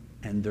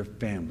and their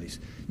families.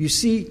 You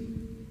see,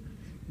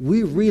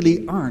 we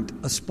really aren't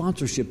a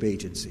sponsorship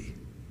agency.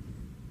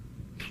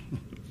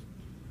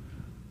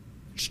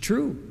 It's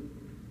true.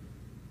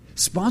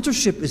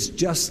 Sponsorship is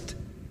just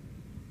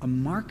a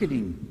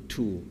marketing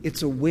tool.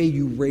 It's a way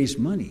you raise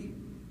money.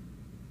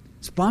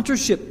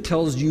 Sponsorship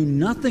tells you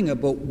nothing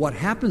about what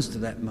happens to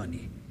that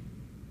money.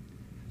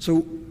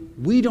 So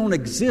we don't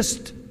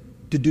exist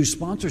to do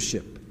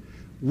sponsorship.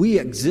 We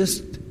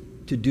exist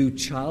to do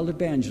child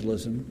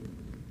evangelism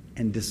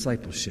and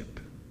discipleship.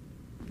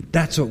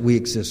 That's what we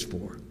exist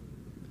for.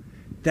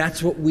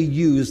 That's what we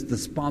use the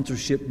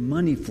sponsorship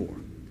money for,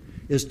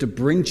 is to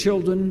bring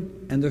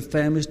children and their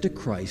families to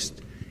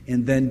Christ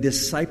and then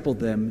disciple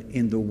them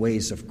in the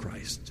ways of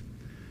Christ.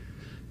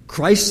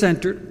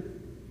 Christ-centered,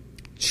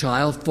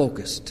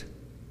 child-focused.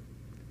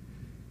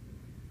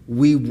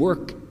 We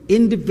work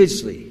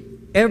individually.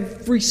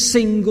 Every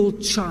single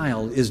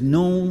child is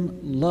known,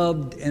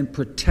 loved, and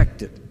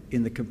protected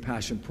in the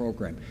Compassion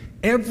program.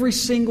 Every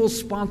single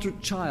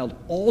sponsored child,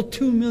 all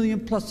 2 million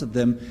plus of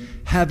them,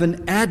 have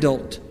an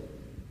adult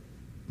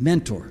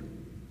mentor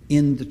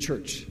in the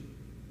church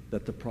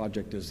that the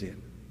project is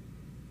in.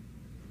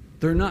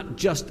 They're not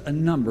just a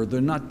number.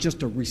 They're not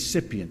just a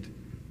recipient.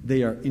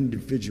 They are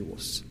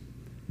individuals.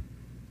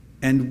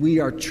 And we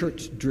are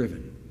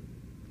church-driven.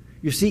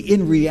 You see,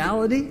 in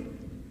reality,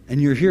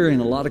 and you're hearing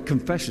a lot of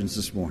confessions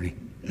this morning,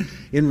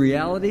 in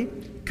reality,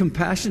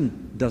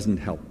 compassion doesn't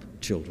help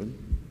children.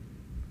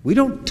 We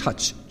don't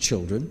touch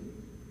children.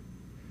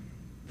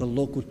 The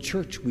local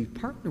church we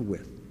partner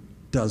with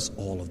does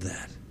all of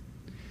that.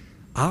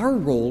 Our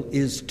role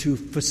is to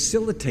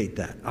facilitate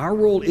that. Our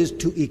role is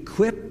to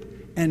equip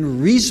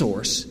and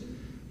resource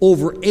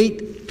over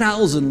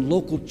 8,000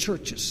 local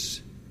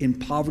churches in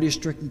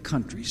poverty-stricken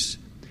countries.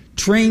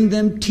 Train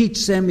them,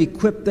 teach them,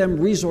 equip them,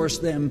 resource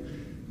them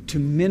to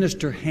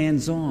minister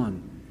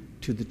hands-on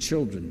to the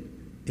children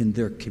in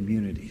their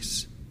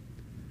communities.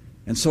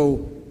 And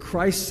so,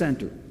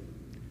 Christ-centered,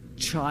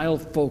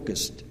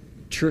 child-focused,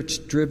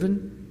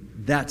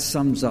 church-driven, that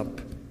sums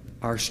up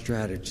our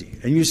strategy.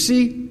 And you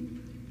see,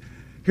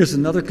 here's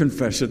another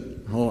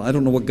confession. Oh, I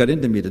don't know what got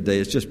into me today.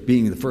 It's just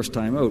being the first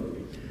time out.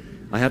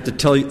 I have to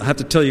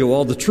tell you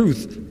all the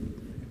truth.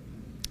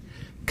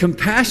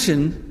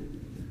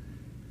 Compassion,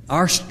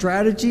 our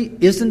strategy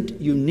isn't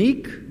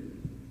unique,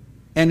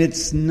 and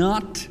it's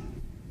not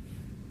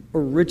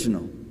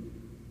original.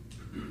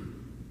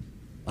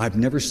 I've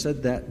never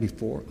said that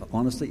before,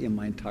 honestly, in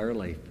my entire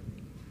life.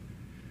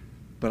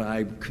 But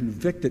I'm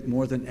convicted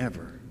more than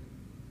ever.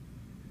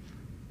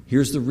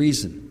 Here's the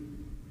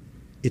reason.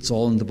 It's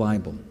all in the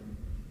Bible.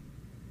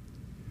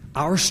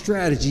 Our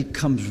strategy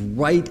comes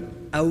right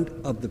out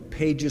of the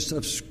pages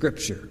of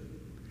Scripture.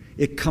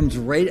 It comes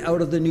right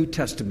out of the New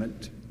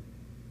Testament.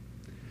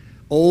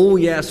 Oh,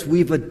 yes,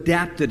 we've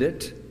adapted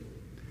it,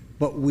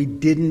 but we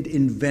didn't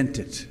invent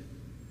it.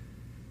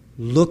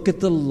 Look at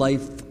the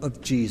life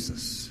of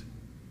Jesus.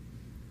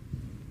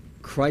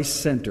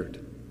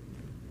 Christ-centered,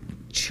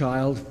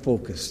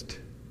 child-focused,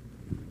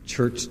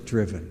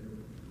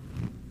 church-driven.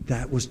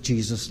 That was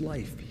Jesus'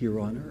 life here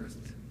on earth.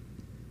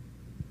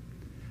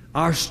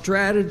 Our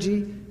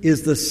strategy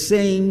is the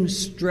same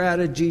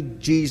strategy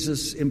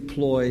Jesus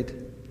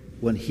employed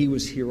when he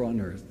was here on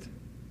earth.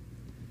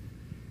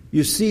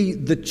 You see,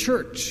 the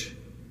church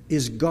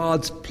is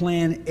God's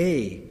plan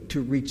A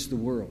to reach the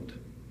world.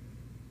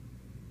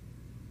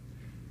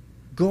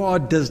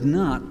 God does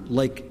not,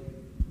 like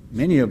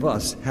many of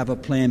us, have a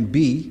plan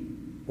B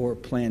or a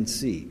plan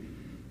C. You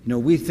know,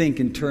 we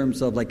think in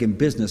terms of, like in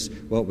business,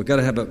 well, we've got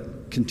to have a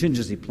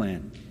contingency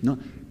plan. No,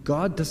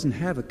 God doesn't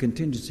have a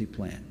contingency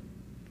plan.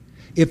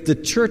 If the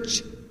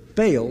church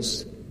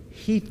fails,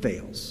 he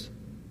fails.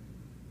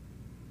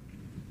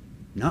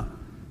 No,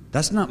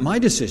 that's not my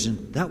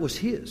decision. That was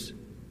his.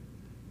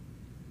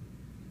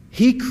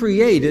 He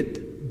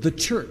created the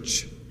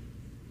church.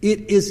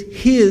 It is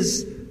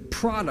his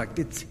product.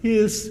 It's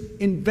his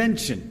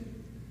invention.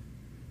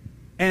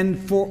 And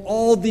for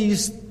all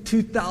these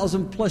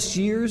 2,000 plus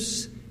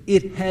years,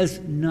 it has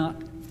not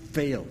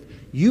failed.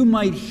 You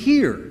might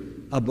hear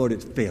about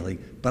it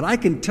failing, but I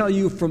can tell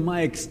you from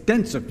my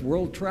extensive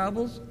world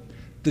travels,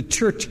 the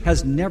church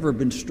has never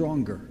been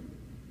stronger.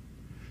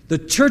 The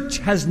church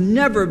has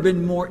never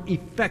been more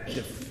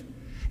effective.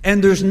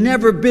 And there's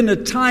never been a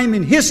time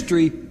in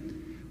history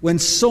when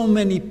so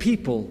many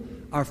people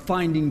are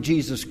finding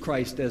Jesus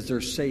Christ as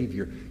their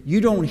Savior.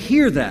 You don't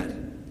hear that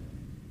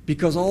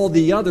because all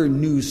the other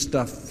news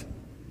stuff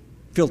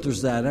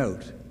filters that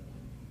out.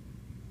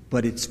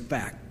 But it's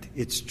fact.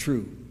 It's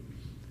true.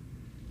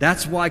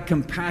 That's why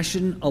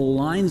Compassion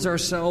aligns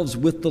ourselves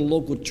with the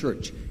local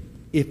church.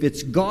 If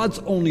it's God's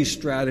only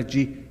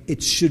strategy,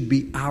 it should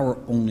be our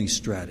only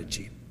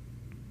strategy.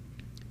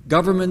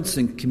 Governments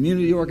and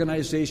community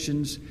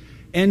organizations,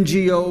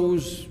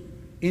 NGOs,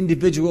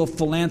 individual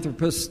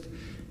philanthropists,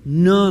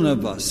 none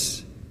of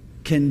us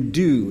can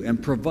do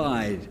and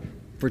provide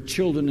for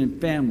children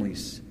and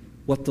families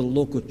what the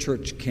local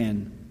church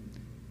can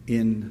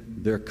in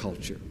their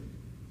culture.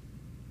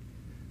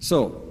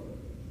 So,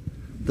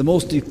 the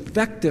most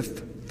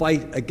effective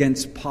fight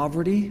against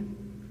poverty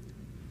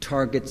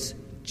targets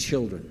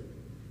children.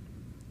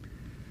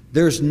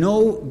 There's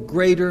no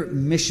greater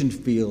mission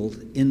field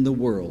in the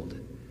world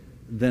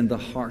than the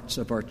hearts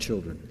of our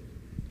children.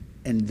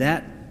 And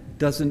that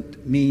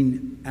doesn't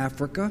mean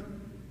Africa.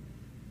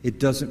 It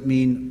doesn't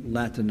mean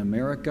Latin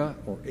America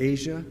or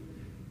Asia.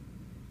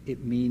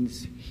 It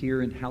means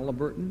here in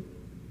Halliburton.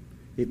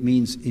 It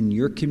means in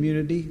your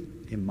community,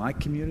 in my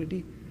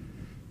community.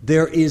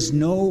 There is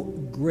no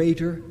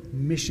greater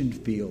mission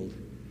field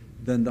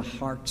than the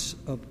hearts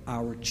of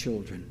our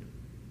children.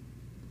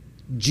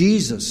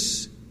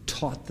 Jesus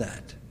taught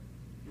that.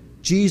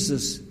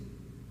 Jesus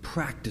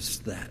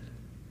practiced that.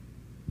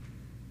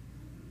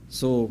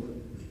 So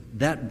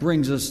that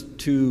brings us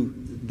to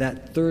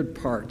that third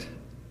part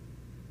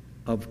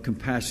of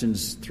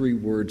Compassion's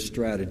three-word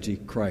strategy,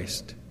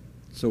 Christ.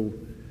 So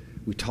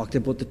we talked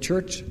about the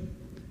church.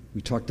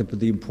 We talked about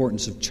the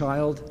importance of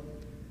child.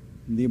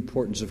 and the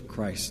importance of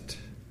Christ.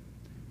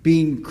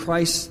 Being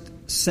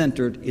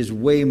Christ-centered is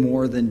way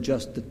more than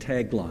just the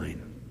tagline.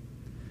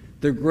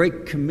 The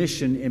Great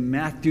Commission in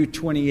Matthew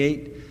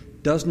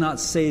 28 does not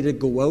say to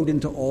go out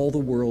into all the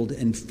world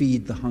and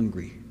feed the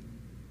hungry.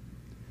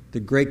 The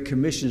Great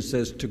Commission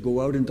says to go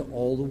out into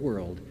all the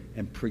world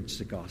and preach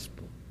the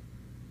gospel.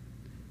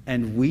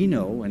 And we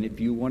know, and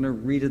if you want to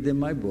read it in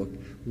my book,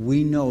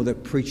 we know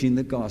that preaching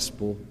the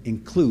gospel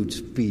includes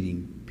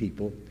feeding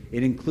people.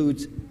 It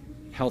includes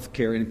health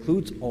care. It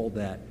includes all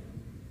that.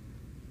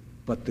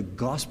 But the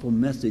gospel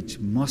message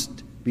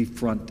must be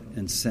front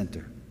and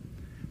center.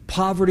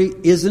 Poverty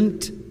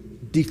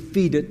isn't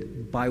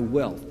defeated by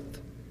wealth.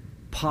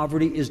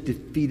 Poverty is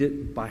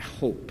defeated by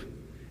hope.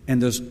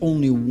 And there's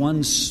only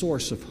one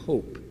source of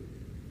hope,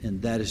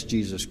 and that is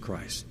Jesus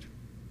Christ.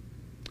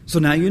 So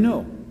now you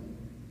know.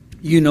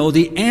 You know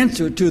the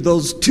answer to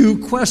those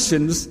two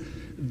questions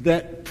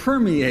that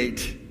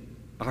permeate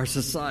our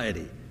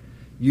society.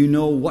 You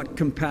know what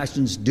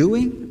compassion's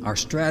doing, our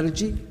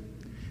strategy,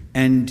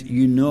 and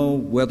you know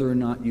whether or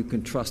not you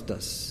can trust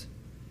us.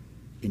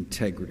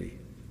 Integrity.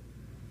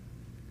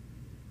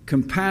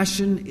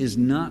 Compassion is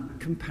not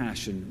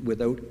compassion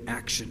without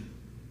action.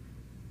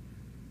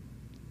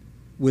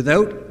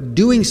 Without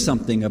doing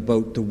something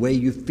about the way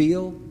you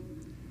feel,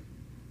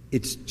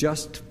 it's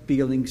just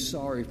feeling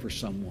sorry for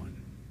someone.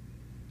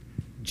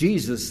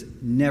 Jesus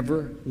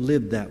never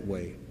lived that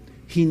way.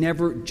 He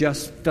never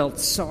just felt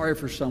sorry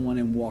for someone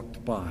and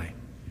walked by.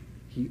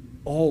 He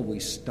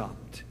always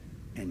stopped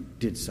and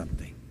did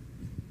something.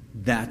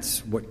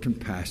 That's what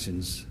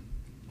compassion's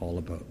all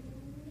about.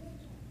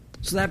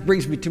 So that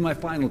brings me to my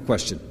final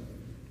question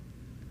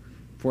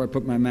before I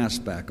put my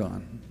mask back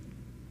on.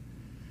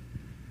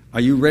 Are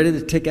you ready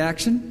to take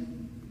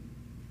action?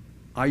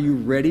 Are you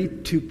ready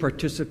to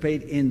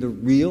participate in the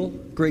real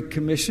Great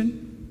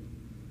Commission?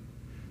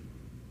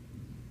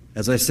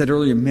 As I said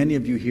earlier, many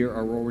of you here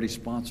are already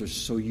sponsors,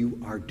 so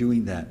you are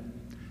doing that.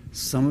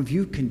 Some of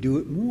you can do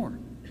it more.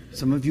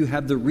 Some of you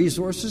have the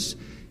resources.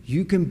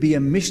 You can be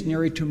a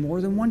missionary to more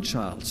than one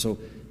child, so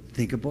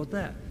think about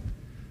that.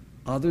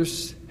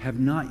 Others have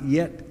not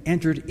yet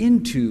entered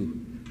into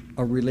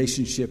a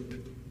relationship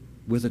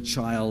with a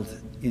child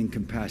in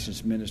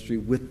Compassion's ministry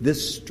with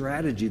this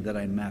strategy that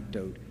I mapped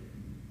out.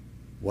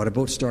 What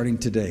about starting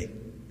today?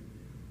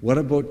 What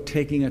about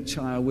taking a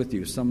child with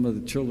you? Some of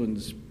the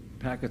children's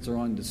packets are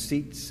on the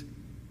seats.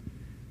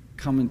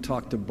 Come and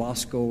talk to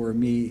Bosco or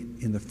me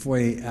in the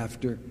foyer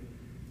after.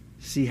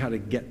 See how to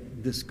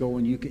get this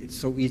going. It's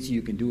so easy.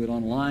 You can do it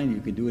online.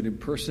 You can do it in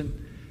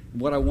person.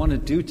 What I want to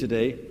do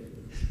today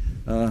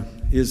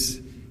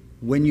is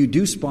when you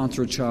do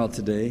sponsor a child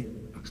today,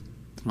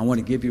 I want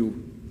to give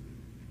you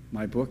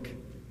my book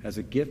as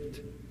a gift.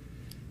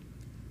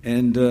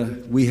 And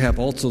we have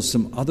also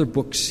some other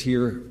books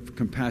here,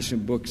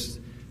 Compassion books.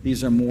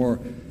 These are more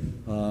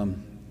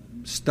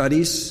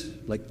studies,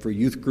 like for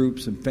youth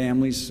groups and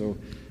families. So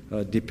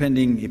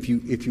depending, if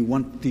you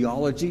want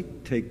theology,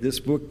 take this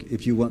book.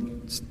 If you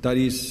want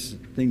studies,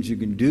 things you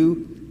can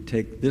do,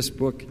 take this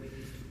book.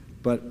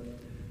 But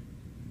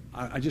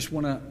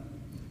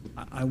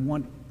I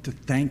want to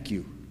thank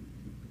you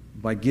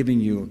by giving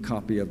you a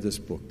copy of this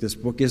book. This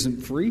book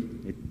isn't free.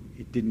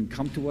 It didn't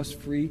come to us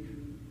free,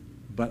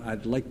 but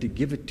I'd like to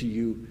give it to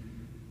you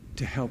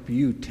to help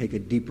you take a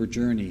deeper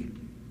journey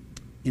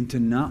into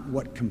not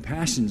what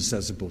Compassion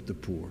says about the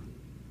poor,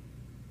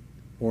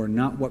 or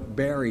not what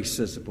Barry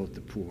says about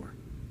the poor,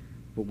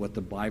 but what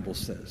the Bible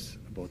says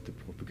about the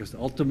poor, because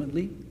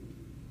ultimately,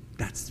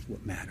 that's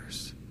what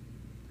matters.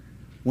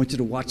 I want you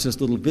to watch this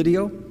little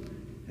video,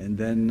 and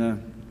then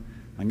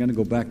I'm going to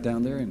go back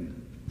down there and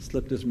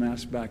slip this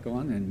mask back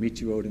on and meet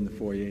you out in the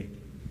foyer.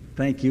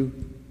 Thank you.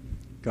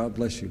 God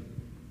bless you.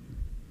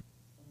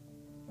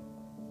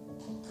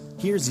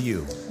 Here's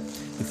you.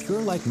 If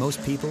you're like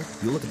most people,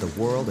 you look at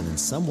the world and in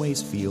some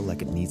ways feel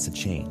like it needs to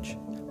change.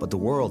 But the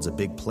world's a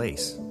big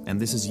place, and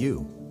this is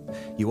you.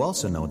 You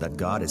also know that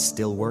God is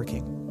still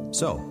working.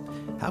 So,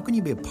 how can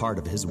you be a part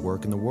of His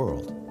work in the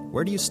world?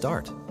 Where do you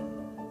start?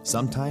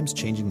 Sometimes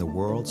changing the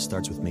world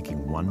starts with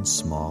making one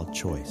small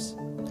choice.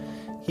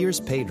 Here's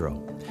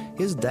Pedro.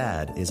 His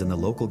dad is in the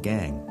local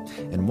gang,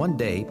 and one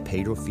day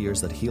Pedro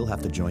fears that he'll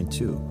have to join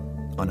too.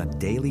 On a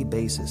daily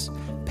basis,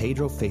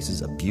 Pedro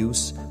faces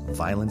abuse,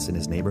 violence in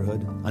his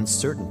neighborhood,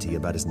 uncertainty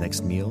about his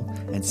next meal,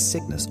 and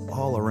sickness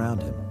all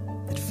around him.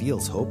 It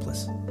feels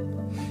hopeless.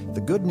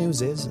 The good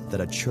news is that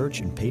a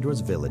church in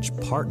Pedro's village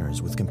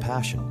partners with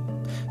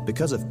Compassion.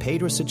 Because of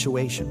Pedro's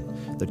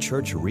situation, the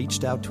church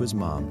reached out to his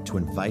mom to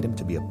invite him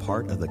to be a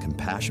part of the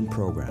Compassion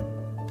program.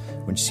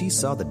 When she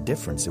saw the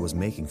difference it was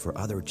making for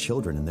other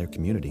children in their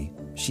community,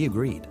 she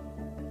agreed.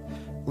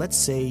 Let's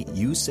say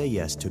you say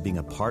yes to being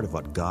a part of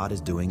what God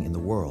is doing in the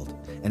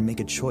world and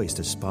make a choice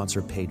to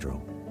sponsor Pedro.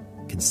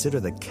 Consider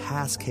the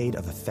cascade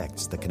of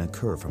effects that can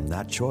occur from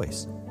that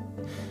choice.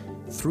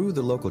 Through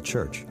the local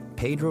church,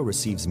 Pedro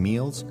receives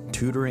meals,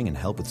 tutoring and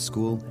help with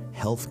school,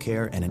 health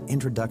care, and an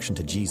introduction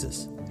to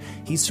Jesus.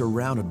 He's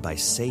surrounded by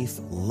safe,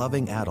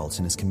 loving adults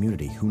in his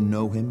community who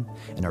know him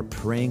and are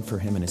praying for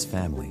him and his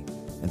family.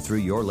 And through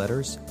your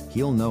letters,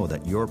 He'll know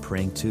that you're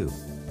praying too.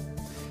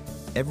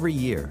 Every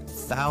year,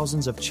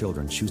 thousands of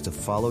children choose to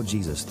follow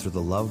Jesus through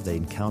the love they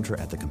encounter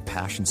at the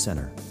Compassion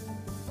Center.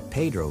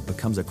 Pedro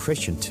becomes a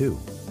Christian too.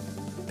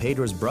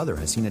 Pedro's brother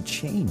has seen a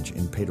change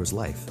in Pedro's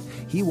life.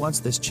 He wants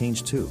this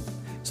change too,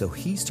 so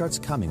he starts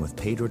coming with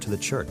Pedro to the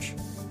church.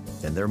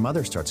 Then their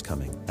mother starts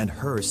coming, and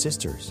her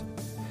sisters.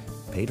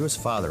 Pedro's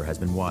father has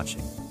been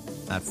watching.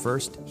 At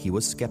first, he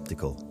was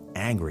skeptical,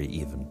 angry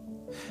even.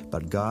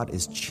 But God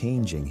is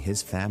changing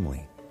his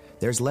family.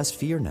 There's less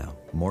fear now,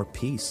 more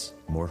peace,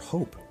 more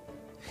hope.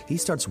 He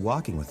starts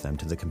walking with them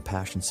to the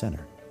Compassion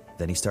Center.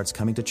 Then he starts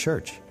coming to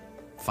church.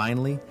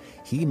 Finally,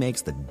 he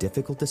makes the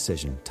difficult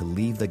decision to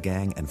leave the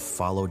gang and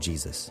follow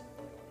Jesus.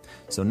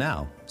 So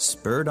now,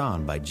 spurred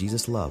on by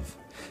Jesus' love,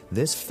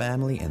 this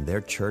family and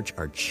their church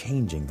are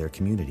changing their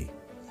community.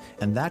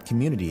 And that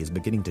community is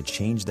beginning to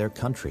change their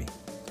country.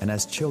 And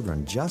as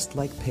children, just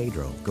like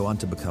Pedro, go on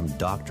to become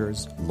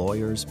doctors,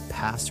 lawyers,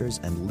 pastors,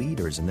 and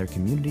leaders in their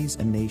communities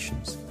and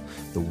nations,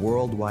 the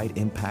worldwide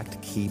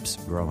impact keeps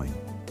growing.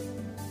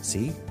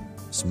 See,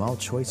 small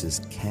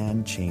choices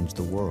can change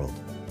the world.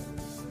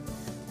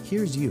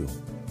 Here's you.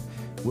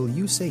 Will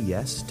you say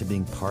yes to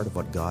being part of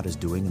what God is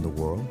doing in the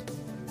world?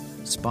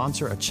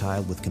 Sponsor a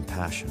child with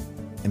compassion.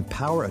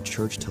 Empower a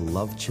church to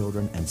love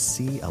children and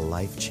see a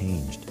life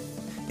changed.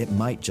 It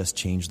might just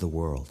change the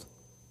world.